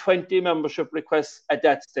 420 membership requests at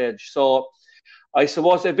that stage. So I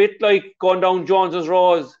suppose a bit like going down Jones's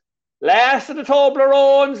Road. Last of the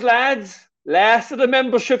Toblerones, lads. Last of the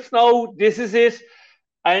memberships now. This is it.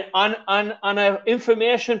 And on an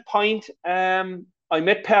information point, I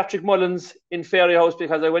met Patrick Mullins in Fairyhouse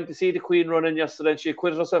because I went to see the Queen running yesterday and she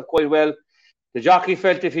acquitted herself quite well. The jockey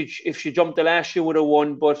felt if she jumped the last, she would have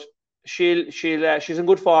won, but she's in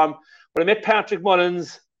good form. But I met Patrick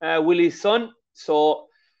Mullins, Willie's son. So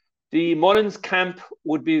the Mullins camp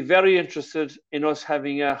would be very interested in us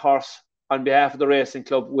having a horse on behalf of the racing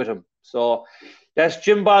club with him. So that's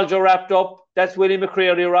Jim Balger wrapped up. That's Willie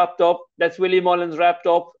McCreary wrapped up. That's Willie Mullins wrapped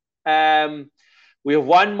up. We have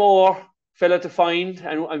one more fella to find,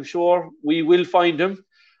 and I'm sure we will find him.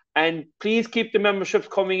 And please keep the memberships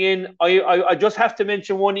coming in. I just have to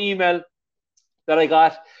mention one email that I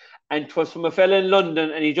got, and it was from a fella in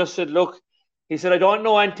London, and he just said, look, he said, I don't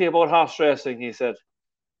know anything about horse racing, he said.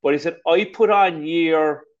 But he said, I put on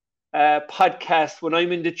your podcast when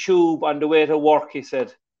I'm in the tube on the way to work, he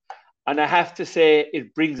said. And I have to say,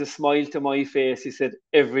 it brings a smile to my face, he said,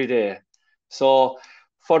 every day. So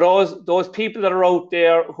for those people that are out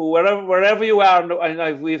there, who wherever you are,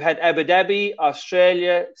 and we've had Abu Dhabi,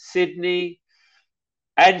 Australia, Sydney,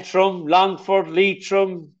 Antrim, Longford,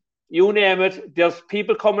 Leitrim, you name it, there's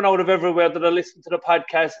people coming out of everywhere that are listening to the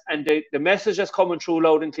podcast, and the message that's coming through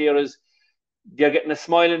loud and clear is they're getting a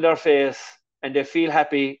smile in their face and they feel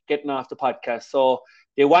happy getting off the podcast. So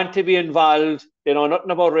they want to be involved. They know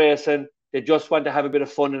nothing about racing. They just want to have a bit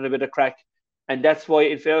of fun and a bit of crack. And that's why,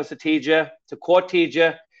 in fairness to TJ, to quote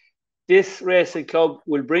TJ, this racing club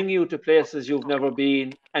will bring you to places you've never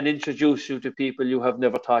been and introduce you to people you have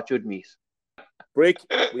never thought you'd meet. Brick,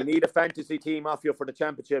 we need a fantasy team off you for the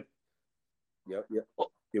championship. Yeah. You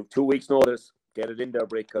have 2 weeks' notice. Get it in there,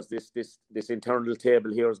 Brick, because this internal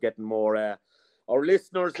table here is getting more. Our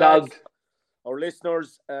listeners, lads,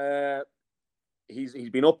 he's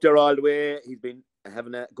been up there all the way. He's been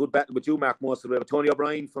having a good battle with you, Mark, most of the way. Tony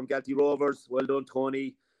O'Brien from Galtee Rovers. Well done,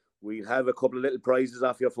 Tony. We'll have a couple of little prizes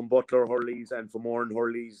off you from Butler Hurleys and from Moran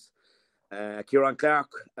Hurleys. Kieran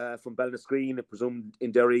Clark from Ballinascreen, I presume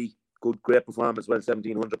in Derry. Great performance, well,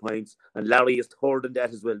 1,700 points. And Larry is third in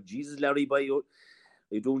that as well. Jesus, Larry,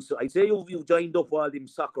 you're doing so. I'd say you've joined up all them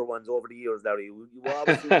soccer ones over the years, Larry. You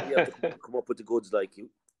always seem to be able to come up with the goods like you.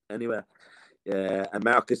 Anyway, And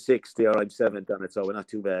Mark is 6th there. I'm 7th on it, so we're not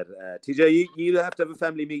too bad. TJ, you have to have a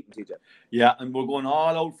family meeting, TJ. Yeah, and we're going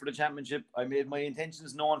all out for the championship. I made my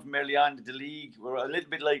intentions known from early on to the league. We're a little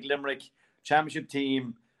bit like Limerick championship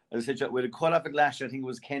team. As I said, with a cut-off at last year, I think it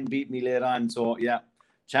was Ken beat me later on. So, yeah,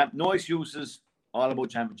 no excuses, all about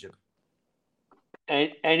championship.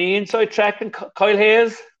 Any inside track in Kyle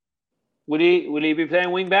Hayes? Will he be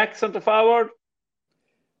playing wing back, centre forward?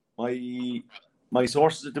 My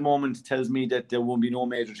sources at the moment tells me that there won't be no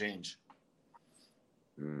major change.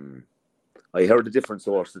 I heard a different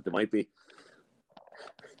source that there might be.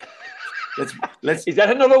 Let's. Is that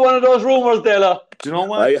another one of those rumours, Della? Do you know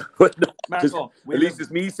what? Marco, at least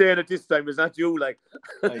it's me saying it this time. It's not you. Like,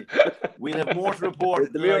 we'll have more to report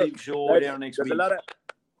at the live show there next week.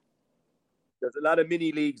 There's a lot of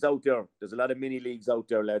mini leagues out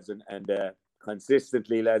there. Lads, and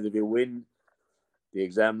consistently, lads, if you win the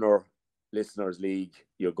Examiner Listeners League,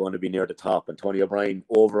 you're going to be near the top. And Tony O'Brien,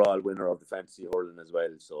 overall winner of the fantasy hurling as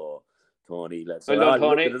well. So, Tony, there's a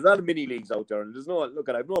lot of mini leagues out there, and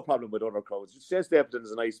I have no problem with other crowds. Chess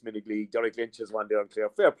Stapleton's a nice mini league. Derek Lynch is one there and clear.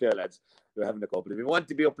 Fair play, lads. You're having a couple. If you want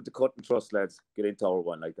to be up at the cut and trust, lads, get into our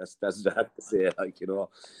one. Like that's what I have to say. Like, you know,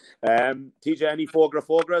 TJ, any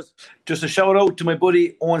Fogras? Just a shout out to my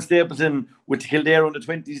buddy Owen Stapleton with the Kildare under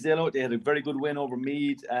 20s. They had a very good win over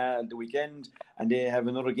Meath the weekend, and they have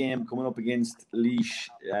another game coming up against Laois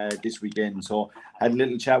this weekend. So I had a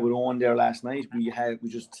little chat with Owen there last night. We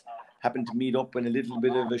just happened to meet up in a little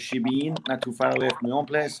bit of a shebeen, not too far away from my own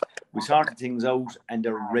place. We sorted things out, and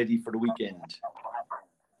they're ready for the weekend.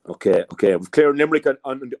 Okay. We've cleared Limerick on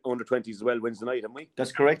under 20s as well Wednesday night, haven't we?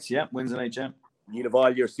 That's correct, yeah. Wednesday night, yeah. You have all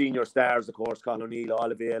your senior stars, of course. Colin O'Neill,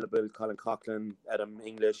 all available. Colin Coughlin, Adam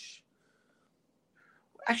English.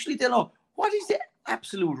 Actually, Delo, what is the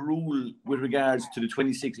absolute rule with regards to the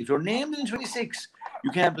 26? If you're named in 26, you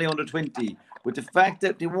can't play under 20. With the fact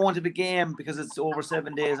that they won't have a game because it's over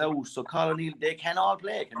 7 days out, so Colin O'Neill, they can all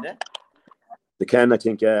play, can they? They can, I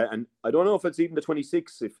think, and I don't know if it's even the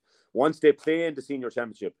 26. If once they play in the senior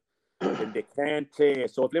championship, then they can't play.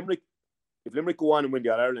 So if Limerick go on and win the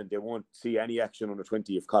All-Ireland, they won't see any action under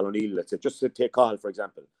 20 if Colin O'Neill, let's say, just to take Cahill, for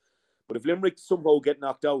example. But if Limerick somehow get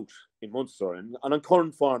knocked out in Munster, and on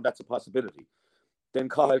current form, that's a possibility, then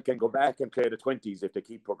Cahill can go back and play the 20s if they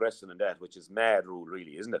keep progressing in that, which is mad rule,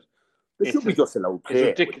 really, isn't it? They should be just allowed to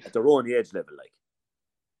play at their own age level. Like,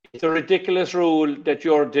 it's a ridiculous rule that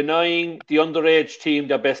you're denying the underage team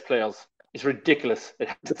their best players. It's ridiculous. It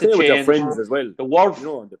has to play change. With their friends as well. The word, you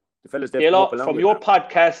know, the fellas from your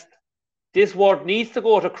podcast, this word needs to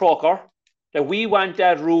go to Croker that we want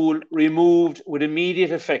that rule removed with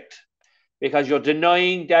immediate effect, because you're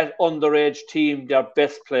denying that underage team their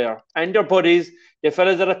best player and their buddies. The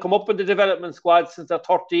fellas that have come up in the development squad since they're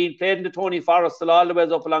 13, played in the Tony Forrest all the way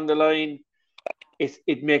up along the line.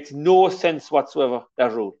 It makes no sense whatsoever,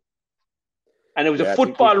 that rule. And it was a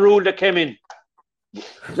football rule that came in.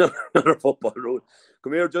 Another football rule.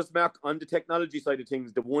 Come here, just Mark, on the technology side of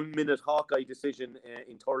things, the 1 minute Hawkeye decision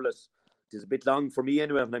in Thurles is a bit long for me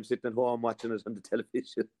anyway when I'm sitting at home watching it on the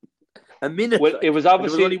television. A minute. Well, it was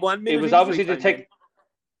obviously only 1 minute. It was obviously the tech.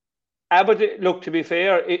 But look, to be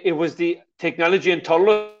fair, it was the technology in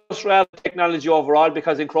Thurles rather than technology overall,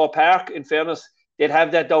 because in Croke Park, in fairness, they'd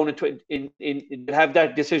have that down they'd have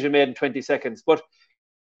that decision made in 20 seconds. But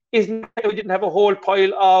we didn't have a whole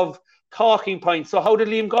pile of talking points. So how did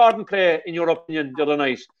Liam Gordon play, in your opinion, the other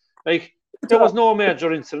night? Like, there was no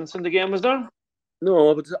major incidents in the game, was there?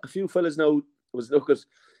 No, but a few fellas now there's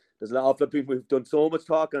a lot of people. We've done so much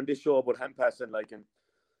talk on this show about hand passing, like, and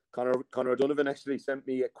Conor O'Donovan actually sent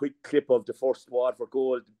me a quick clip of the first Waterford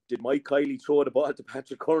goal. Did Mike Kiley throw the ball to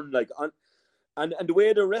Patrick Curran? Like, and the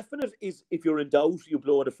way they're reffing it is, if you're in doubt, you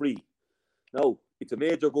blow the free. Now, it's a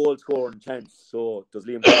major goal scoring chance. So does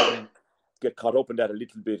Liam Gordon get caught up in that a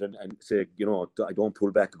little bit and say, you know, I don't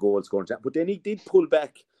pull back a goal scoring chance? But then he did pull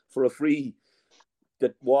back for a free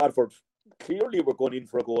that Waterford clearly were going in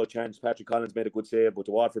for a goal chance. Patrick Collins made a good save, but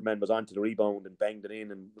the Waterford man was onto the rebound and banged it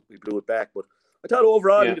in, and we blew it back. But I thought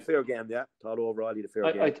overall he had a fair game. Yeah, I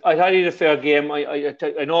thought he had a fair game.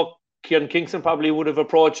 I know Kieran Kingston probably would have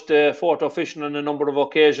approached Fort Official on a number of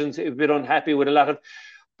occasions, a bit unhappy with a lot of.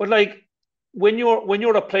 But like, when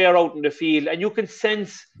you're a player out in the field and you can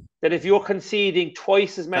sense that if you're conceding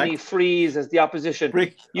twice as many frees as the opposition,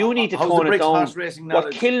 you need to tone it down.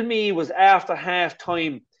 What killed me was after half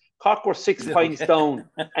time, Cork were 6 points down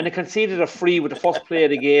and they conceded a free with the first play of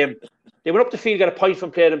the game. They went up the field, got a point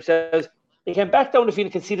from play themselves. They came back down the field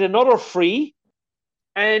and conceded another free,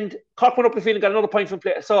 and Cork went up the field and got another point from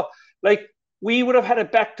play. So, like, we would have had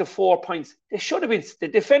it back to 4 points. They should have been, the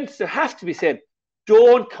defence, there have to be said,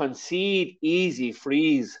 don't concede easy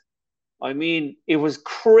frees. I mean, it was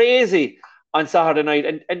crazy on Saturday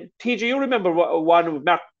night. And TJ, you remember one with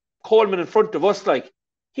Mark Coleman in front of us, like,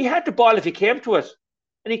 he had the ball if he came to it,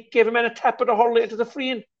 and he gave him a tap of the hurl into the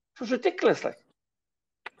free, and it was ridiculous, like.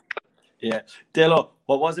 Yeah. Delo,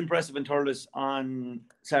 what was impressive in Thurles on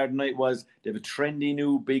Saturday night was they have a trendy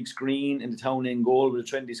new big screen in the town end goal with a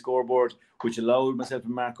trendy scoreboard, which allowed myself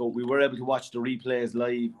and Marco, we were able to watch the replays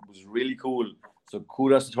live. It was really cool. So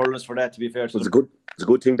kudos to Thurles for that, to be fair to them. It's a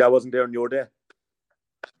good thing that wasn't there in your day.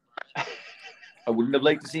 I wouldn't have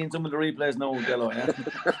liked to see some of the replays now, Delo. Yeah?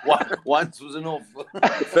 Once was enough.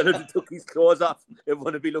 The fella that took his clothes off,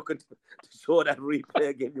 everyone would be looking to show that replay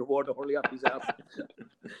again. You wore the hurley up his ass.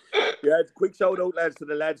 Yeah, quick shout out, lads, to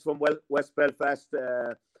the lads from West Belfast,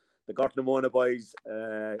 the Gortnamona boys,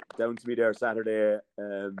 down to me there Saturday.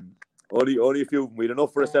 Only a few of them. We had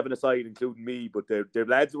enough for a 7-a-side, including me, but the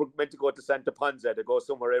lads were meant to go to Santa Ponsa. They go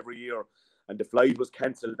somewhere every year, and the flight was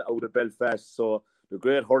cancelled out of Belfast, so they're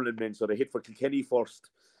great hurling men. So they hit for Kilkenny first,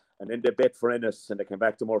 and then they bet for Ennis, and they came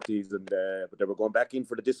back to Murty's, and but they were going back in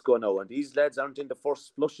for the disco now. And these lads aren't in the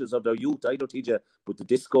first flushes of their youth, I don't teach you, but the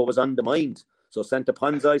disco was on the mind. So Santa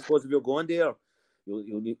Ponsa, I suppose, if you're going there,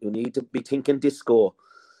 you need to be thinking disco.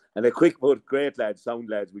 And a quick, but great lads, sound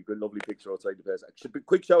lads. We've got a lovely picture outside the place. Should be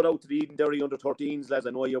quick shout out to the Eden Derry under-13s, lads. I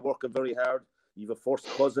know you're working very hard. You've a first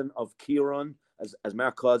cousin of Kieran, as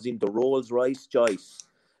Mark calls him, the Rolls-Royce Joyce,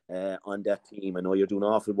 on that team. I know you're doing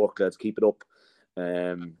awful work, lads. Keep it up.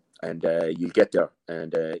 And you'll get there.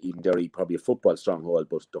 And Eden Derry, probably a football stronghold,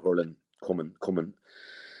 but the hurling coming.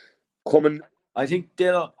 I think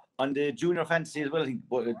they'll... On the junior fantasy as well, I think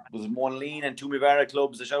it was Monleen and Tumivara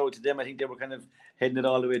clubs. A shout out to them. I think they were kind of heading it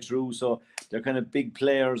all the way through. So they're kind of big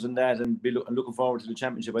players in that, and I'm looking forward to the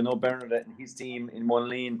championship. I know Bernadette and his team in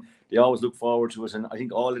Monleen, they always look forward to it, and I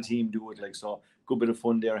think all the team do it. Like, so good bit of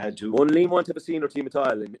fun there ahead too. Monleen won't have a senior team at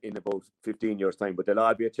all in about 15 years' time, but they'll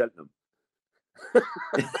all be at Cheltenham.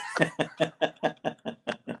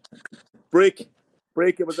 Brick,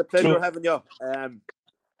 it was a pleasure having you.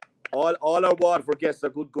 All our Waterford guests are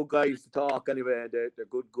good guys to talk anyway. They're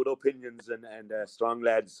good opinions and strong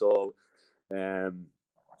lads. So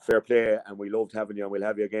fair play, and we loved having you, and we'll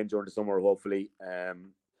have you again during the summer, hopefully.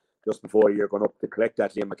 Just before you're going up to collect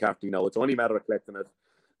that Liam McCarthy now. It's only a matter of collecting it.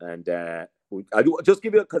 And I do just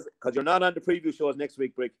give you, because you're not on the preview shows next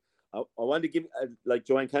week, Brick. I want to give, like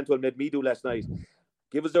Joanne Cantwell made me do last night,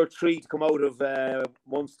 give us your 3 to come out of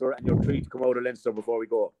Munster and your 3 to come out of Leinster before we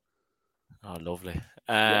go. Oh, lovely.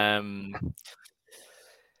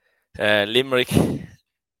 Limerick,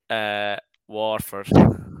 Waterford,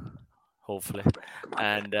 hopefully,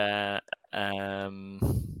 and come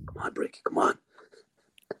on, Brick, come on.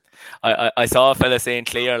 I saw a fella saying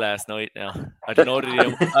Clare last night. Now I don't know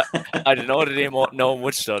that they won't know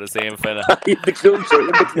much though. The same fella.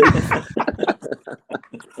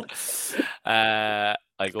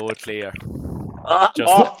 I go with Clare.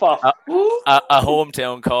 Just a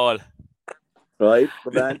hometown call. Right,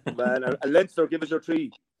 man. And Leinster, give us your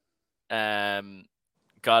 3.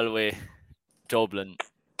 Galway, Dublin,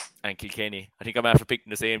 and Kilkenny. I think I'm after picking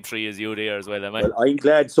the same 3 as you there as well, am I? Well, I'm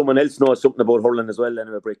glad someone else knows something about hurling as well,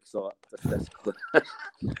 anyway, Brick. So that's good.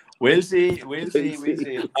 We'll see.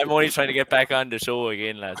 I'm only trying to get back on the show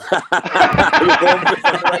again, lads.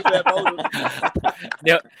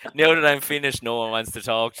 Now that I'm finished, no one wants to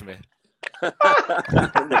talk to me. No.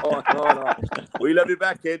 We'll have you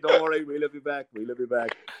back, kid. Don't worry. We'll have you back.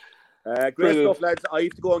 Great stuff, lads. I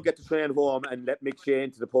have to go and get the train home and let Mick Shane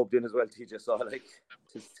to the pub then as well, TJ. So, like,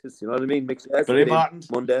 you know what I mean? Mick Shane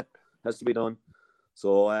Monday has to be done.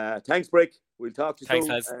 So, thanks, Brick. We'll talk to you soon. Thanks,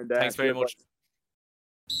 lads. And, thanks very much.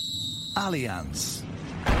 Allianz,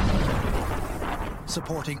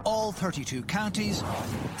 supporting all 32 counties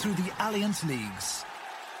through the Allianz Leagues.